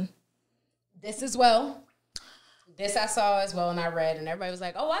again. This I saw as well, and I read, and everybody was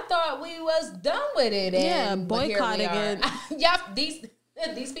like, "Oh, I thought we was done with it." And yeah, boycotting it. Yeah, these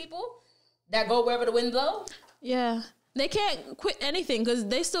people that go wherever the wind blows. Yeah, they can't quit anything because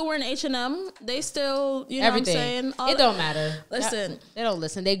they still wearing H&M. They still, you know everything. What I'm saying? It don't matter. Listen, they don't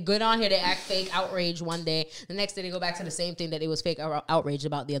listen. They good on here. They act fake, outrage one day. The next day they go back to the same thing that they was fake outraged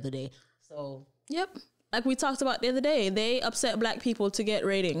about the other day. So yep. Like we talked about the other day, they upset black people to get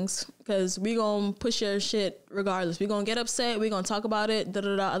ratings because we gonna push your shit regardless. We gonna get upset. We gonna talk about it.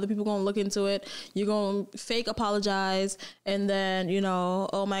 Other people gonna look into it. You gonna fake apologize, and then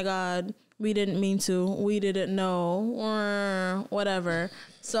oh my God, we didn't mean to. We didn't know, or whatever.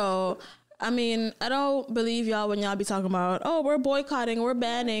 So I mean, I don't believe y'all when y'all be talking about, oh, we're boycotting, we're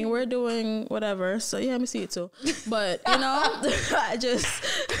banning, we're doing whatever. So yeah, let me see it too. But I just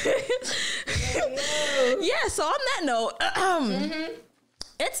yeah. So on that note,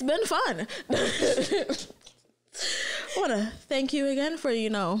 it's been fun. want to thank you again for,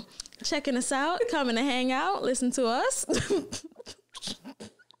 checking us out, coming to hang out, listen to us.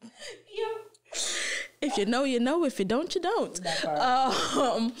 If you know, you know. If you don't, you don't.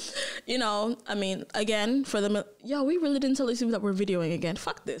 Again, for the... we really didn't tell these people that we're videoing again.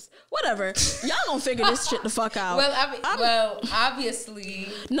 Fuck this. Whatever. Y'all gonna figure this shit the fuck out. Obviously...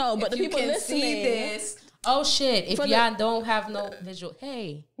 No, but the people can listening... see this... Oh, shit. If y'all don't have no visual...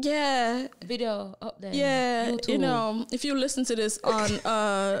 Hey. Yeah. Video up there. Yeah. YouTube. If you listen to this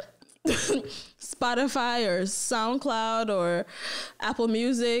on... Spotify or SoundCloud or Apple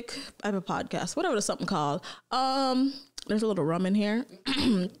Music, Apple Podcasts, whatever the something called. There's a little rum in here.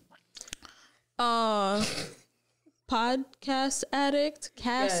 Podcast Addict,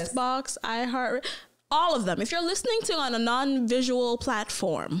 Castbox, iHeart, all of them. If you're listening to on a non-visual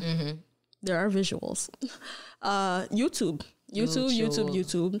platform, there are visuals. YouTube.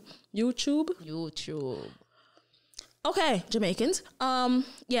 Okay, Jamaicans.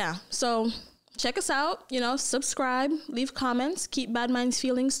 So check us out, subscribe, leave comments, keep Bad Minds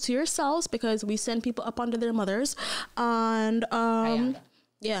feelings to yourselves because we send people up onto their mothers. And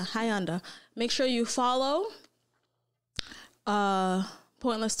Hyanda. Make sure you follow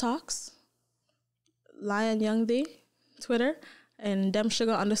Pointless Talks, Lion Young Thee, Twitter, and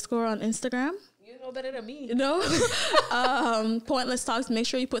DemSugar_ on Instagram. You know better than me. Pointless Talks. Make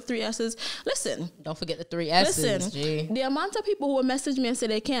sure you put 3 S's. Listen. Don't forget the 3 S's. Listen. G. The amount of people who will message me and say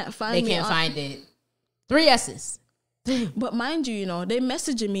they can't find me. They can't find it. 3 S's. But mind you, they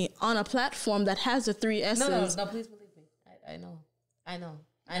messaging me on a platform that has the 3 S's. No, please believe me. I know.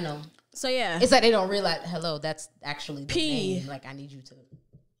 So yeah. It's like they don't realize, hello, that's actually the name. Like I need you to.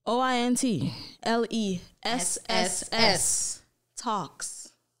 OINTLESSS. Talks.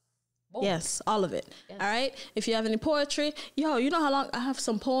 Boy. Yes, all of it. Yes. All right. If you have any poetry, you know how long I have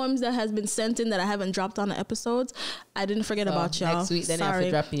some poems that has been sent in that I haven't dropped on the episodes. I didn't forget about y'all. Next week, then I have to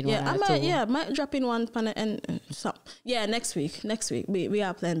drop in one. I might drop in one and some. Yeah, next week. We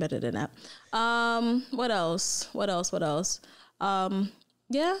are playing better than that. What else?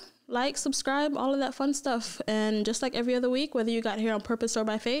 Like, subscribe, all of that fun stuff. And just like every other week, whether you got here on purpose or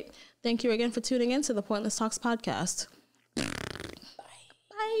by fate, thank you again for tuning in to the Pointless Talks podcast.